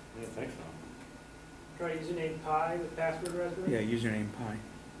 I don't think so. Try username Pi with password raspberry? Yeah, username Pi.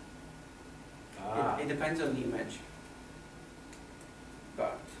 Ah, It depends on the image.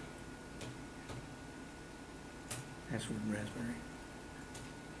 But Password Raspberry.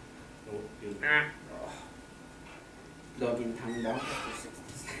 oh, you- login timed out after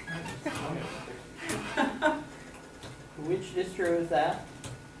 60 seconds. Which distro is that?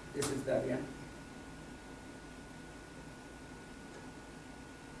 This is Debian.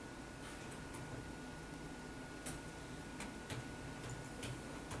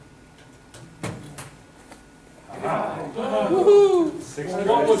 Woohoo!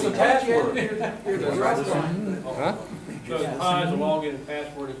 What was the password? Huh? The Pi's login and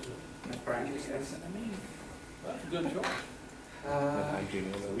password is, Apparently, yes. that's a good choice.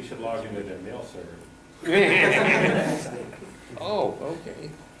 we should log into their mail server. Oh, okay.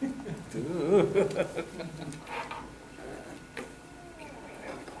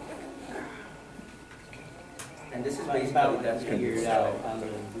 And this is I basically about Debian. figured it out on the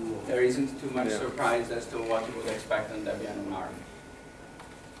Google. There isn't too much surprise as to what you would expect on Debian and ARM.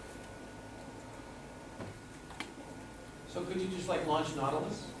 So could you just like launch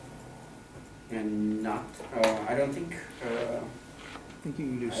Nautilus? And not, I don't think, I think you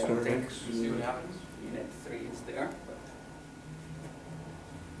can do I don't think StartX. See what happens? Unit 3 is there.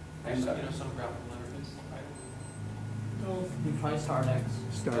 But You know, some graphical interface. You try StartX.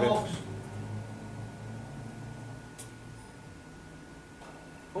 StartX.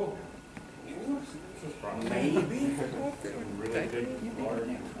 Oh. maybe. Really big, large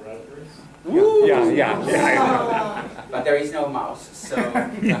raspberries. Yeah. But there is no mouse, so. That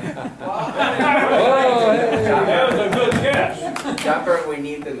was a good guess. Jumper, we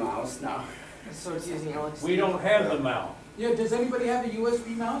need the mouse now. So it's using LXD. We don't have the mouse. Yeah, does anybody have a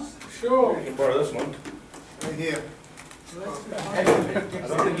USB mouse? Sure. You can borrow this one. Right here. I don't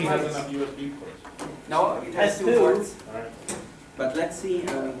think he has enough USB ports. No, it has Has 2 two. ports. All right. But let's see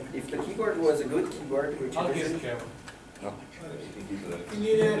if the keyboard was a good keyboard, which I'll it give it isn't. to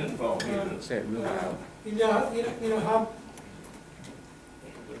you. Say it real loud. You know how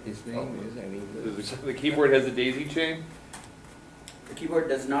His name is, the keyboard has a daisy chain? The keyboard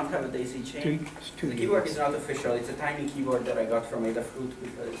does not have a daisy chain. The keyboard is not official. It's a tiny keyboard that I got from Adafruit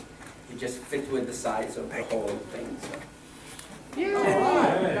because it just fit with the size of the whole thing. So.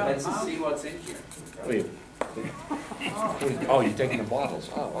 Yeah. Let's see what's in here. Oh, you're taking the bottles.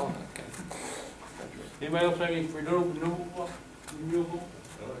 Oh, okay. Anybody else have any renewable? Renewable?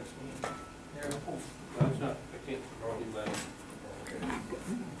 No, it's not, I can't leave that.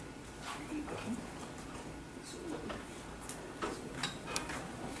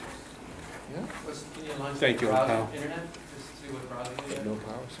 Yeah. Can you launch Thank the you, browser Kyle. internet? Just see what browser you But get? no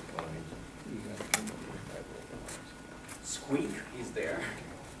power supply. You gotta come up with that. Squeak is there.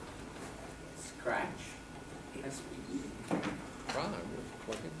 Scratch. SBC. Ron,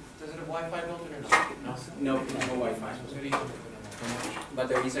 plug it. Does it have Wi-Fi built in or not? No. No, no Wi-Fi. So it's good easy. But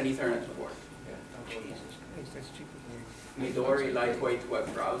there is an Ethernet port. Jesus Christ, that's cheaper than. Midori lightweight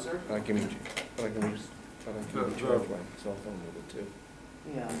web browser. But I can charge my cell phone with it too.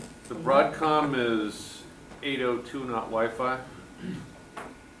 Yeah. The Broadcom is 802, not Wi-Fi?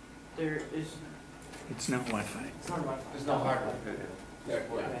 There is, It's not Wi-Fi. it's not Wi-Fi. There's no hardware. There,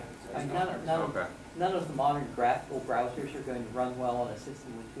 yeah. Okay. None of the modern graphical browsers are going to run well on a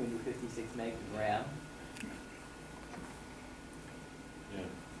system with 256 megs of RAM. Yeah.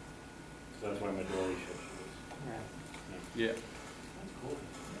 So that's why Midori ships Yeah. Yeah.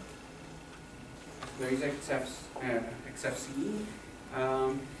 There is XFCE.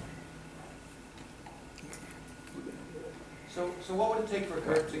 So what would it take for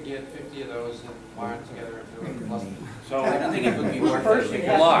Kurt to get 50 of those and wire them together into a cluster? So, I don't think it would be worth First, it you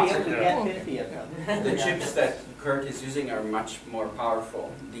because have to be able to get 50 of them. the chips that Kurt is using are much more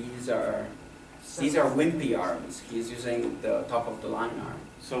powerful. These are wimpy ARMs. He's using the top of the line ARM.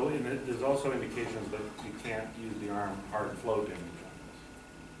 so there's also indications that you can't use the ARM hard float image on this.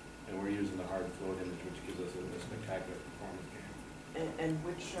 And we're using the hard float image, which gives us a spectacular performance gain. And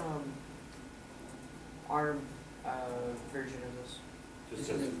which ARM version is this? This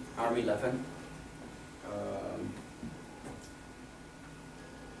is an ARM11.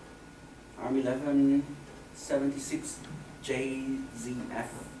 ARM11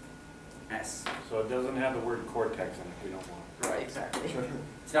 76JZFS. So it doesn't have the word Cortex in it, we don't want. Right, exactly.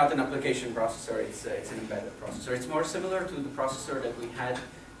 It's not an application processor, it's an embedded processor. It's more similar to the processor that we had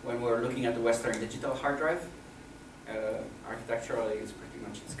when we were looking at the Western Digital hard drive. Architecturally, it's pretty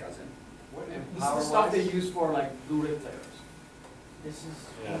much its cousin. This is the stuff they use for like Blu-ray players. This is,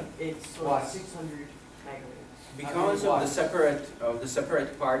 Yeah. it's What? 600 megahertz. Because of the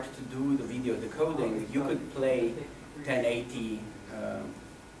separate part to do the video decoding, you could play 1080.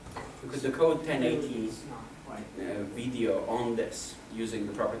 You could decode 1080 video on this using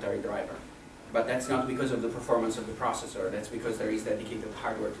the proprietary driver. But that's not because of the performance of the processor. That's because there is dedicated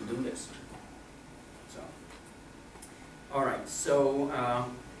hardware to do this. So, all right. So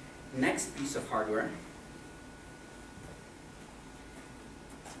next piece of hardware.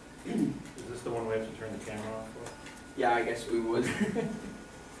 Is this the one we have to turn the camera off for? Yeah, I guess we would.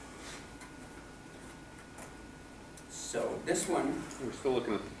 So this one. We're still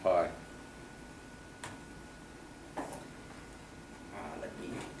looking at the pie. Let me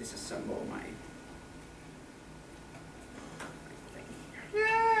disassemble my thing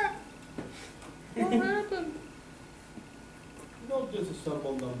here. What happened? Don't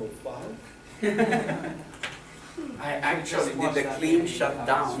disassemble number 5. I actually did the clean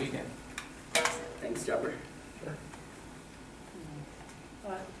shutdown. Thanks, Jabber.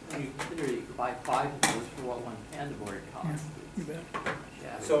 You literally could buy 5 of those for what one Pandaboard costs. You bet.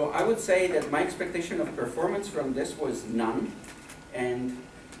 Yeah. So I would say that my expectation of performance from this was none, and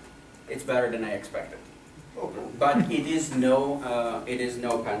it's better than I expected. But it is no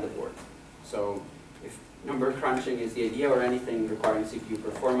Pandaboard. So if number crunching is the idea or anything requiring CPU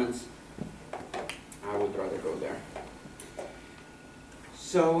performance, I would rather go there.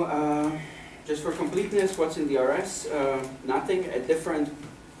 So just for completeness, what's in the RS? Nothing, a different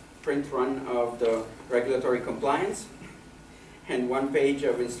print run of the regulatory compliance, and one page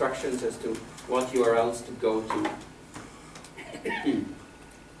of instructions as to what URLs to go to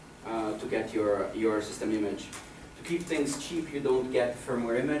to get your system image. To keep things cheap, you don't get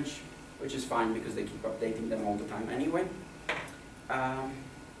firmware image, which is fine because they keep updating them all the time anyway.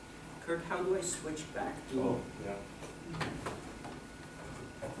 Kurt, how do I switch back to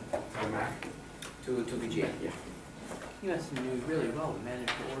Mac? To VGA, yeah. You must have knew really well to manage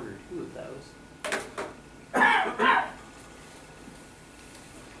to order 2 of those.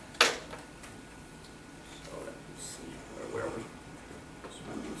 So let me see, where are we? This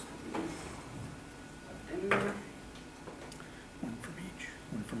one needs to be One from each,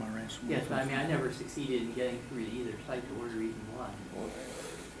 one from RS. one Yes, from- but I mean, I never succeeded in getting through to either site to order even one.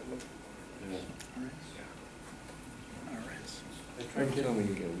 RS. Try to tell me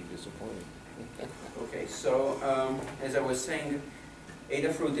you're gonna be disappointed. Okay, so as I was saying,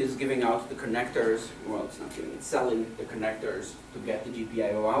 Adafruit is giving out the connectors, well, it's not giving, it's selling the connectors to get the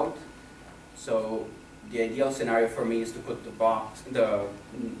GPIO out. So the ideal scenario for me is to put the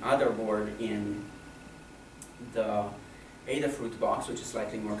other board in the Adafruit box, which is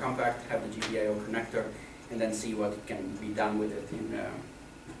slightly more compact, have the GPIO connector, and then see what can be done with it in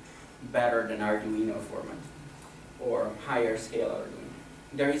better than Arduino format, or higher scale Arduino.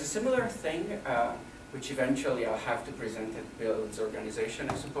 There is a similar thing, which eventually I'll have to present at Build's organization,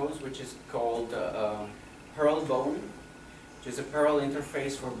 I suppose, which is called PerlBone, which is a Perl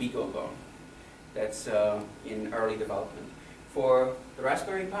interface for Beaglebone. That's in early development. For the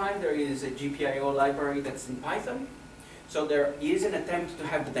Raspberry Pi, there is a GPIO library that's in Python. So there is an attempt to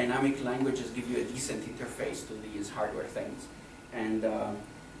have the dynamic languages give you a decent interface to these hardware things. And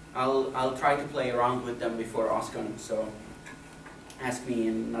I'll try to play around with them before OSCON. So ask me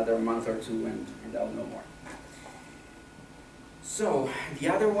in another month or two and I'll know more. So the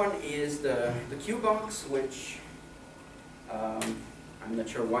other one is the Q-Box, which I'm not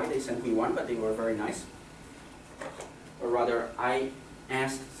sure why they sent me one, but they were very nice. Or rather, I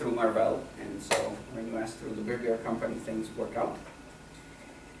asked through Marvell, and so when you ask through the bigger company, things work out.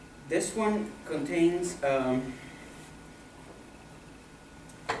 This one contains a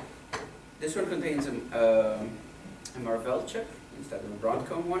Marvell chip instead of a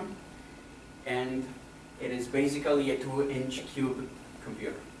Broadcom one, and it is basically a 2-inch cube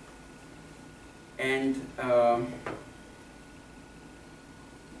computer. And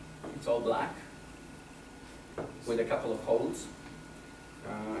it's all black with a couple of holes.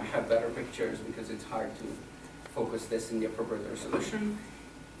 I have better pictures because it's hard to focus this in the appropriate resolution.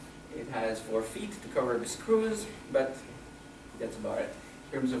 It has 4 feet to cover the screws, but that's about it.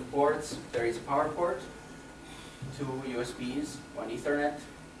 In terms of ports, there is a power port, 2 USBs, 1 Ethernet,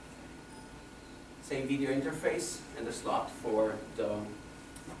 same video interface, and a slot for the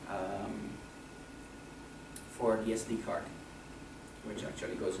SD card, which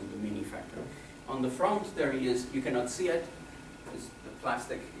actually goes in the mini factor. On the front, there is, you cannot see it, because the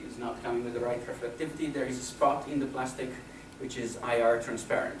plastic is not coming with the right reflectivity. There is a spot in the plastic which is IR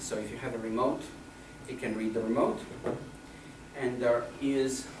transparent. So if you have a remote, it can read the remote. And there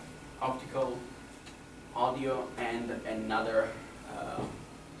is optical audio and another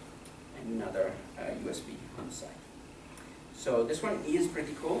USB on the side. So this one is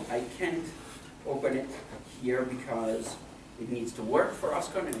pretty cool. I can't open it here because it needs to work for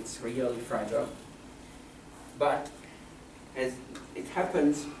Oscon and it's really fragile. But as it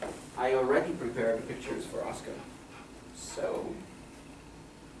happens, I already prepared the pictures for Oscon. So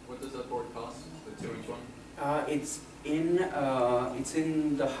what does that board cost? The 2-inch one? It's in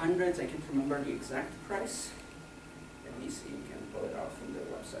the hundreds. I can't remember the exact price. Let me see. You can pull it out from their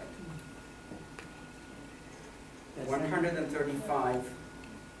website. 135.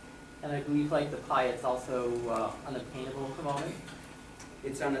 And I believe like the Pi, it's also unattainable at the moment.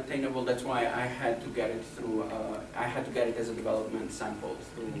 It's unattainable. That's why I had to get it through. I had to get it as a development sample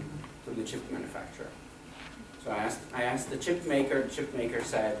through the chip manufacturer. So I asked the chip maker. The chip maker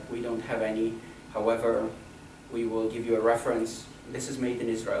said we don't have any. However, we will give you a reference. This is made in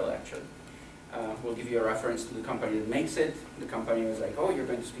Israel, actually. We'll give you a reference to the company that makes it. The company was like, "Oh, you're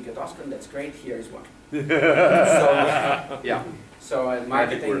going to speak at Oscon? That's great. Here's one." Yeah. So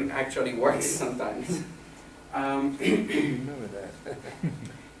marketing actually works sometimes. Remember that.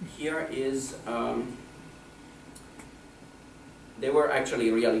 Here is, they were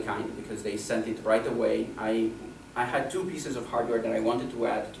actually really kind because they sent it right away. I had 2 pieces of hardware that I wanted to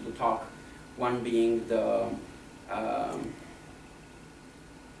add to the talk. One being the,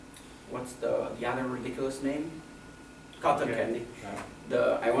 what's the other ridiculous name? Cotton candy.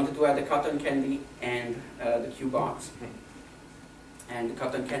 I wanted to add the cotton candy and the Q box. And the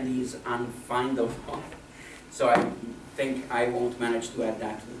cotton candy is unfindable. So I think I won't manage to add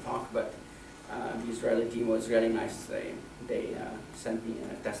that to the talk, but the Israeli team was really nice. They sent me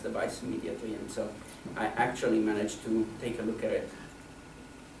a test device immediately, and so I actually managed to take a look at it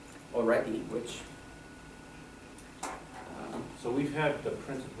already, which... So we've had the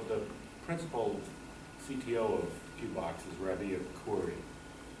principal CTO of Qbox is Rabbi Khoury,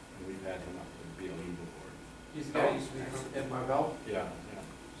 and we've had him up at the Eagleboard. He's the guy who used to be at Marvell? Yeah, yeah.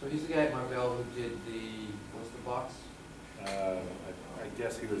 So he's the guy at Marvell who did what's the box? I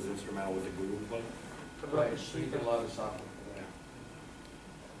guess he was instrumental with the Google plug. Right, so he did a lot of software for that.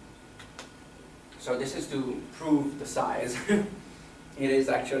 So this is to prove the size. It is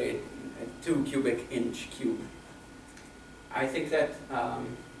actually a 2 cubic inch cube. I think that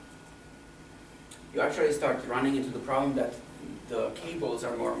you actually start running into the problem that the cables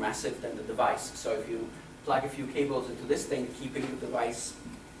are more massive than the device. So if you plug a few cables into this thing, keeping the device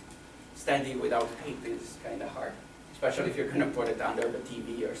steady without weight is kind of hard, especially if you're going to put it under the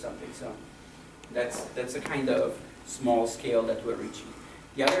TV or something. So that's a kind of small scale that we're reaching.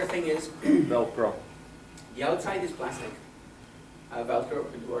 The other thing is Velcro. The outside is plastic. Velcro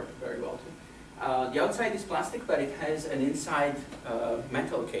would work very well too. The outside is plastic, but it has an inside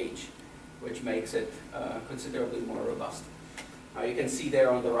metal cage, which makes it considerably more robust. You can see there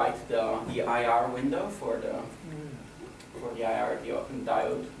on the right the IR window for the IR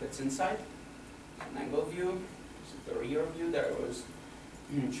diode that's inside. An angle view. This is the rear view that I was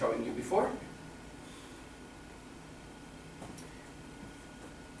showing you before.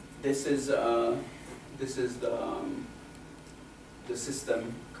 This is the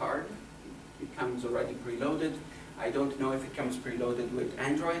system card. It comes already preloaded. I don't know if it comes preloaded with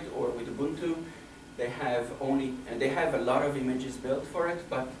Android or with Ubuntu. They have a lot of images built for it,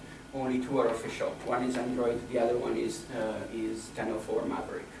 but only 2 are official. One is Android, the other one is 1004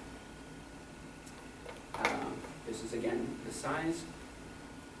 Maverick. This is again the size.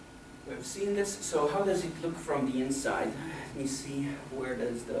 We've seen this. So how does it look from the inside? Let me see, where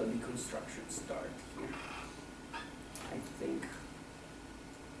does the reconstruction start here? I think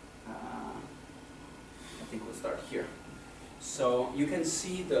we'll start here. So you can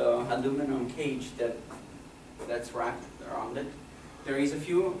see the aluminum cage that's wrapped around it. There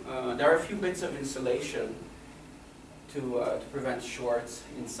are a few bits of insulation to prevent shorts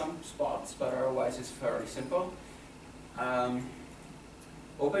in some spots, but otherwise it's fairly simple.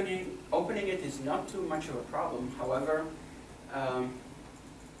 Opening it is not too much of a problem. However,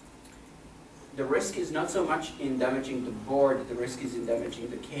 the risk is not so much in damaging the board, the risk is in damaging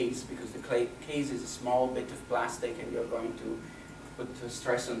the case, because the case is a small bit of plastic and you're going to put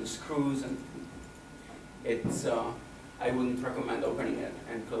stress on the screws. And it's, I wouldn't recommend opening it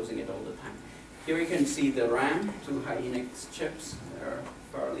and closing it all the time. Here you can see the RAM, 2 Hynix chips. They're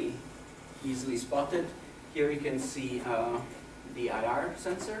fairly easily spotted. Here you can see the IR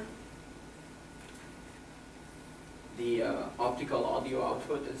sensor. The optical audio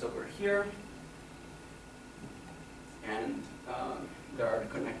output is over here. And there are the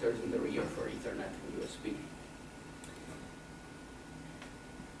connectors in the rear for Ethernet and USB.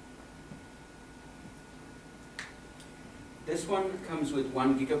 This one comes with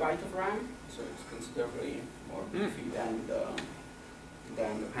 1 GB of RAM, so it's considerably more beefy than the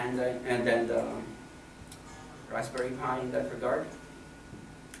Panda and then the Raspberry Pi in that regard.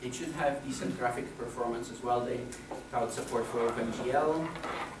 It should have decent graphic performance as well. They tout support for OpenGL.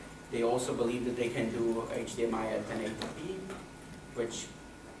 They also believe that they can do HDMI at 1080p, which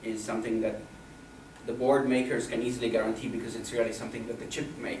is something that the board makers can easily guarantee because it's really something that the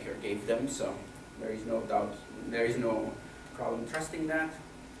chip maker gave them, so there is no doubt, there is no problem trusting that.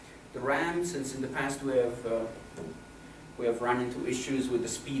 The RAM, since in the past we have run into issues with the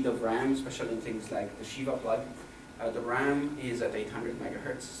speed of RAM, especially in things like the Shiva plug, the RAM is at 800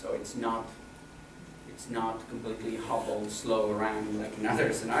 megahertz, so it's not completely hobbled, slow RAM like in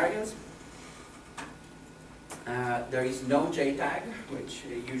other scenarios. There is no JTAG, which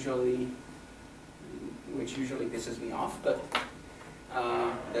usually pisses me off, but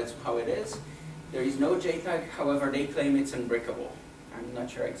that's how it is. There is no JTAG, however, they claim it's unbreakable. I'm not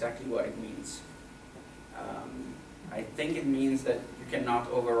sure exactly what it means. I think it means that you cannot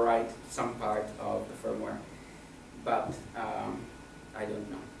overwrite some part of the firmware, but I don't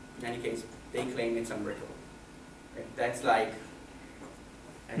know. In any case, they claim it's unbreakable. Okay, that's like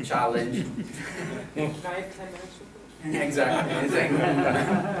a challenge. Can I have 10 minutes with you? Exactly.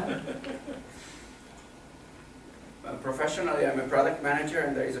 Professionally, I'm a product manager,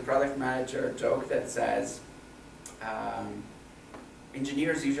 and there is a product manager joke that says,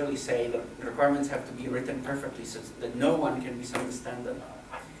 engineers usually say that requirements have to be written perfectly so that no one can misunderstand them.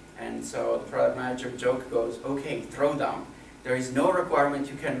 And so the product manager joke goes, okay, throw down. There is no requirement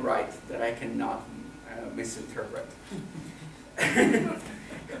you can write that I cannot misinterpret. And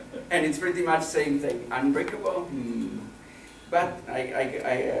it's pretty much the same thing. Unbreakable? But I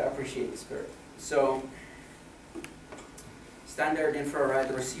appreciate the spirit. So, standard infrared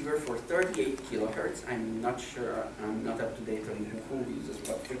receiver for 38 kilohertz. I'm not sure, I'm not up to date on who uses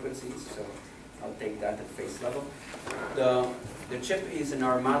what frequencies, so I'll take that at face level. The chip is an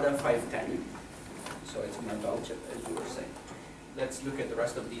Armada 510, so it's a Marvell chip, as you were saying. Let's look at the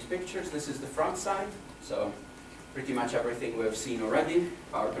rest of these pictures. This is the front side, so pretty much everything we've seen already,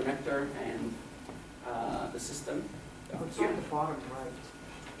 power connector and the system. What's on the bottom right?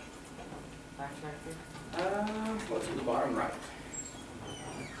 Back connector? What's on the bottom right?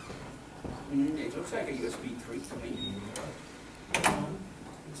 It looks like a USB 3 to me.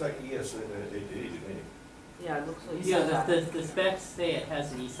 It's like ES8 to me. Yeah, it looks like Yeah, the specs say it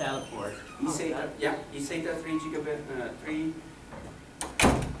has an eSATA port. eSATA, yeah, eSATA 3 gigabit, 3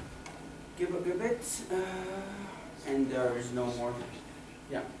 gigabits, and there is no more.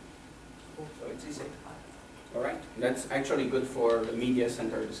 Yeah, so it's eSATA. All right, that's actually good for the media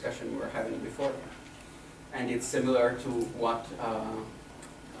center discussion we were having before, and it's similar to what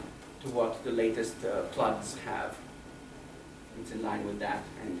the latest plugs have. It's in line with that,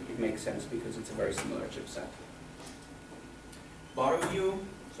 and it makes sense because it's a very similar chipset. Bottom view,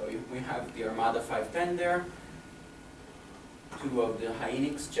 so we have the Armada 510 there, 2 of the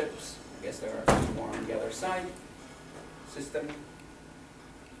Hynix chips. I guess there are 2 more on the other side. System.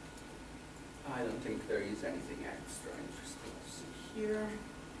 I don't think there is anything extra interesting to see here.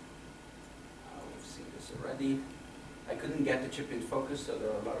 We've seen this already. I couldn't get the chip in focus, so there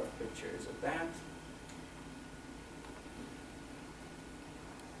are a lot of pictures of that.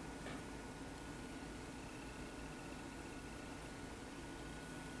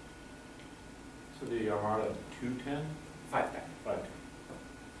 So the Armada 210? 510. 510.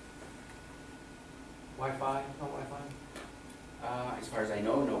 Wi-Fi, no Wi-Fi? As far as I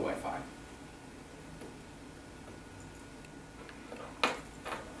know, no Wi-Fi.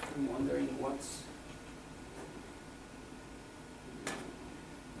 I'm wondering what's...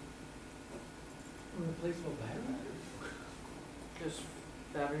 Replaceable battery? Just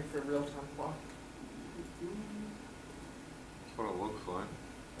battery for real-time clock. That's what it looks like.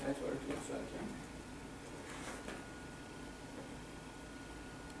 That's what it looks like, yeah.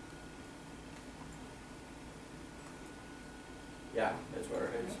 Yeah, that's where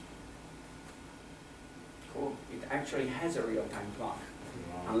it is. Cool. It actually has a real-time clock,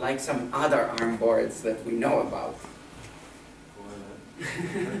 unlike some other ARM boards that we know about. What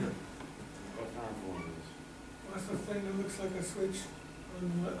ARM board is? the thing that looks like a switch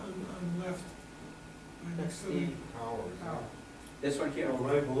on left? Right next to the Power. power. This one here.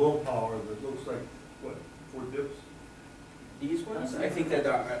 Right below power that looks like, what, 4 dips? These ones, I think that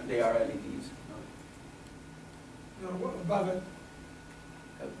they are LEDs. No, above it.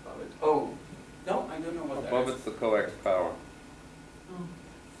 Above it. Oh, no, I don't know what that Above is. it's the coax power. Oh.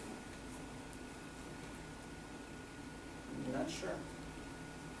 I'm not sure.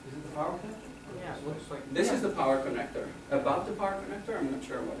 Is it the power connector? Yeah, it looks like. This is the power connector. Above the power connector, I'm not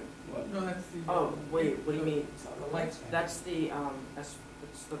sure what it was. No, that's the. Oh, wait, what do you mean? The lights. That's the, that's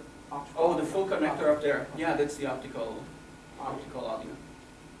the optical. Oh, the full connector up there. Yeah, that's the optical audio.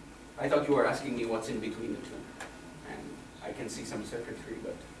 I thought you were asking me what's in between the two. And I can see some circuitry,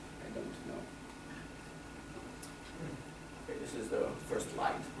 but I don't know. Okay, this is the first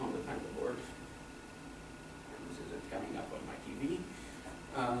light on the Pandaboard. And this is it coming up on my TV.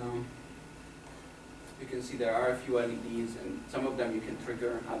 You can see there are a few LEDs, and some of them you can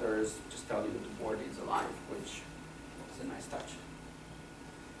trigger, others just tell you that the board is alive, which is a nice touch.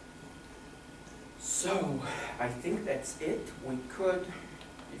 So, I think that's it. We could,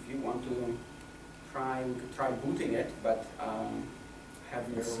 if you want to try, we could try booting it, but have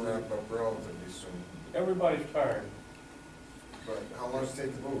your... It'll wrap up relatively soon. Everybody's tired. But how long does it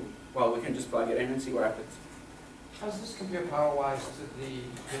take to move? Well, we can just plug it in and see what happens. How does this compare power-wise to the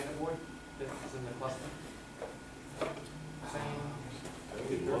Craneboard that's in the cluster?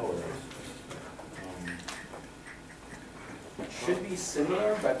 Maybe lower. Should be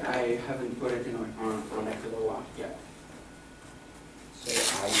similar, but I haven't put it in on a kilowatt yet. So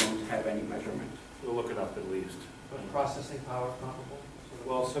I don't have any measurement. We'll look it up at least. But processing power comparable?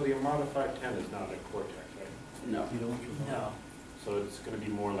 Well, so the Armada 510 is not a Cortex, right? No. No, So it's going to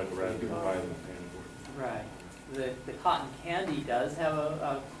be more like a Raspberry Pi than a Pandaboard. right. The cotton candy does have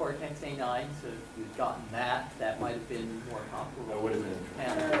a Cortex A9, so if you'd gotten that, that might have been more comparable. That would have been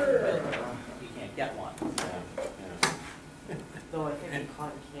And, but you can't get one. Yeah. Though I think in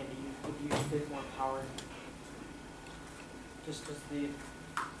cotton candy, you would use a bit more power. Just because the,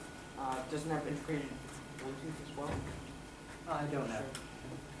 doesn't have integrated Bluetooth as well. I don't know.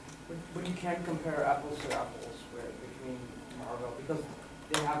 But you can't compare apples to apples between Larabel, because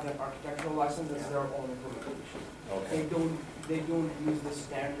they have that architectural license as their own implementation. Okay. They don't use the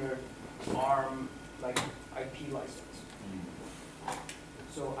standard ARM like IP license.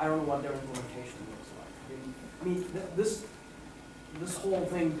 So I don't know what their implementation looks like. I mean, this whole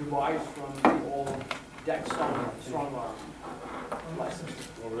thing derives from the old DEC strong arm license.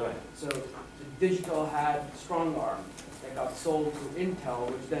 Oh, really? So the digital had strong arm that got sold to Intel,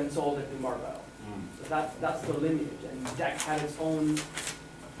 which then sold it to Marvell. So that's the lineage, and DEC had its own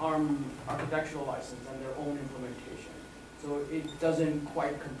ARM architectural license and their own implementation. So it doesn't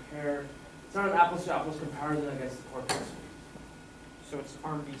quite compare, it's not an apples to apples comparison against the Cortex. So it's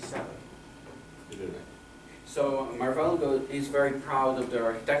ARM v7. It is. So Marvell is very proud of their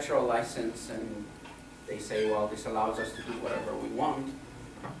architectural license, and they say, well, this allows us to do whatever we want.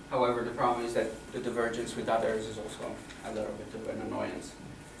 However, the problem is that the divergence with others is also a little bit of an annoyance.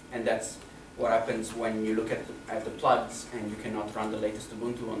 And that's what happens when you look at the plugs and you cannot run the latest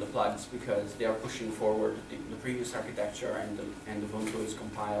Ubuntu on the plugs because they are pushing forward the previous architecture, and Ubuntu is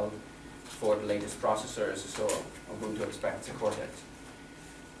compiled for the latest processors, so Ubuntu expects a Cortex.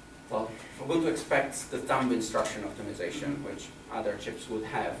 Well, Ubuntu expects the thumb instruction optimization, which other chips would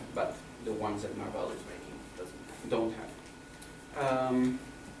have, but the ones that Marvell is making don't have.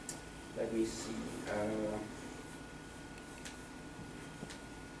 Let me see.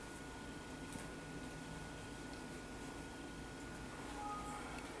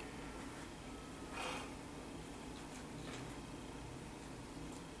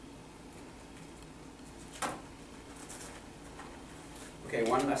 Okay,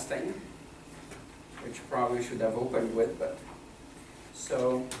 one last thing, which probably should have opened with, but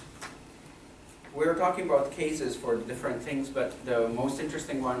so we're talking about cases for different things, but the most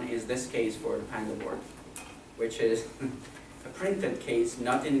interesting one is this case for the Pandaboard, which is a printed case,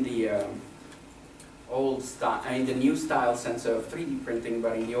 not in the old style, in the new style sense of 3D printing,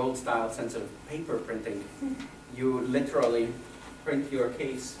 but in the old style sense of paper printing. You literally print your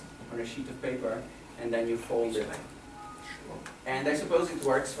case on a sheet of paper, and then you fold it. And I suppose it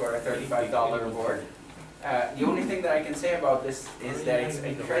works for a $35 board. The only thing that I can say about this is that it's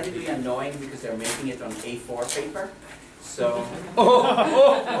incredibly annoying because they're making it on A4 paper. So,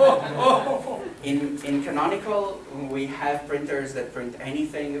 In Canonical, we have printers that print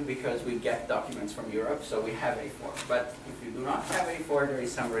anything because we get documents from Europe, so we have A4. But if you do not have A4, there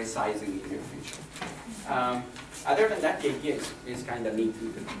is some resizing in your future. Other than that, KP is kind of neat.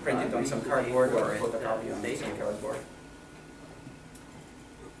 You can print it on some cardboard or photocopy on some cardboard.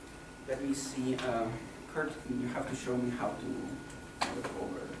 Let me see, Kurt, you have to show me how to look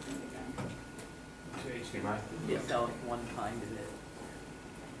over the thing again. HDMI? Yes, like one time in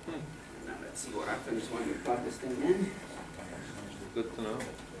it. Now let's see what happens when you plug this thing in. Good to know.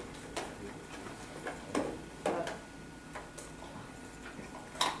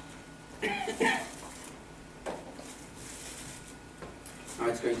 Now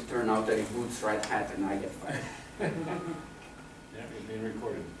it's going to turn out that it boots Red Hat and I get fired. Yeah, you're being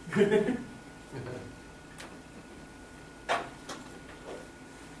recorded.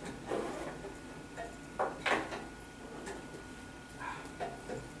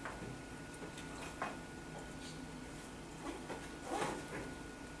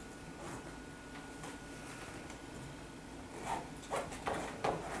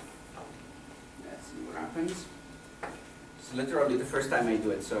 Let's see what happens. It's literally the first time I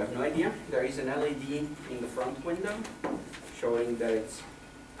do it, so I have no idea. There is an LED in the front window showing that it's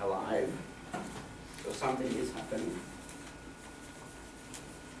alive. So something is happening.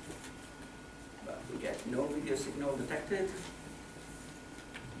 But we get no video signal detected.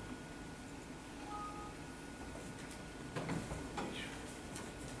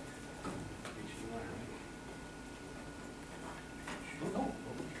 Oh,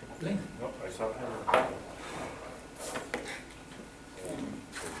 blink. Nope, I saw it.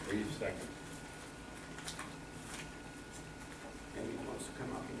 Brief second. Maybe it wants to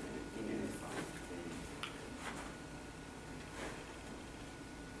come up in any file.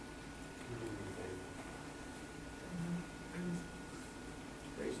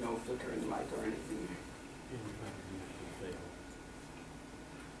 There is no flickering light or anything.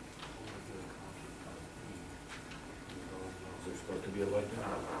 Is there supposed to be a light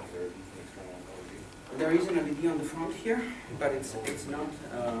now? Is there an external LED? There is an LED on the front here, but it's not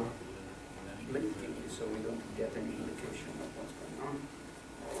blinking, so we don't get any indication of what's going on.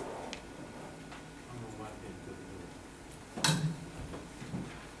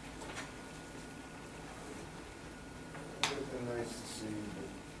 It's been nice to see, but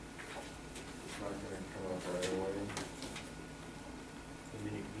it's not gonna come up right away.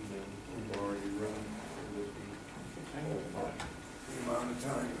 We've already run the amount of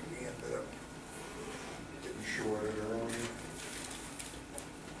time we ended up getting shorted earlier.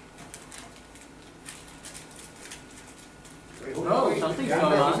 No, something's Got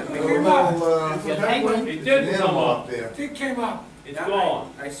going on. a little, Get penguin. It did come up. there. It came up. It's Yeah,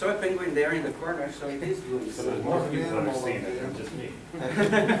 gone. I saw a penguin there in the corner, so it is doing So there's something. more people that have seen it than just me.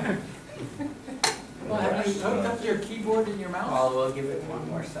 Well, have you hooked up your keyboard in your mouse? Well, we'll give it one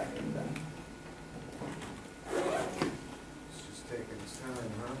more second then. It's just taking its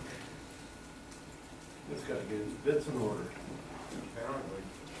time, huh? It's gotta get its bits in order. Apparently.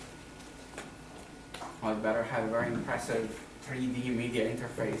 Well, it better have a very impressive 3D media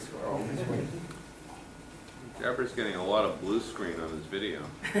interface for all this way. Jabber's getting a lot of blue screen on his video.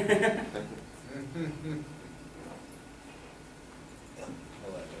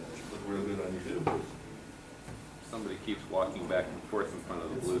 Look real good on YouTube. Somebody keeps walking back and forth in front of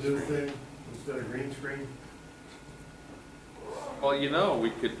the It's blue a new screen. thing, instead of green screen. Well, you know,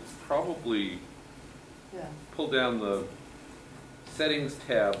 we could probably pull down the settings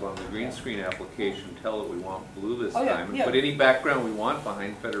tab on the green screen application, tell it we want blue this Oh, yeah, time, and yeah. put any background we want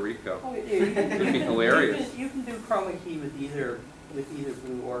behind Federico. Oh, yeah, you can- It'd be hilarious. You can do chroma key with either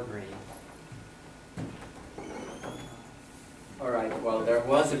blue or green. All right, well, there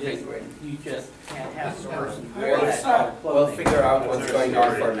was a You just- penguin. You just can't have the person We'll, wear that kind of we'll clothing. figure out what's going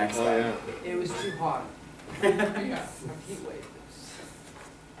on for next Oh, time. It was too hot. Yeah. Heat wave.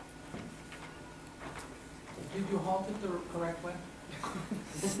 Did you halt it the correct way?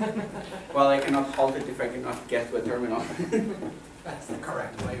 Well, I cannot halt it if I cannot get to a terminal. That's the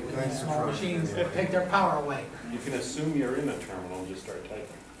correct way when Thanks these for small trying. machines take their power away. You can assume you're in a terminal and just start typing.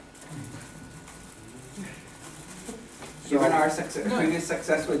 Given our previous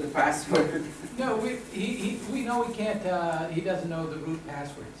success with the password. No, we know he can't, he doesn't know the root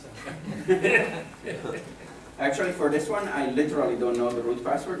password, so. Actually, for this one, I literally don't know the root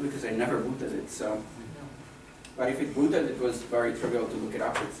password because I never booted it, so. But if it booted, it was very trivial to look it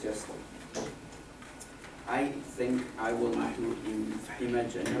up. It's just, I think I will need to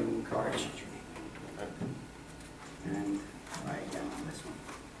image a new card. And try again on this one.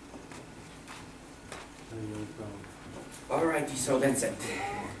 Alrighty, so that's it.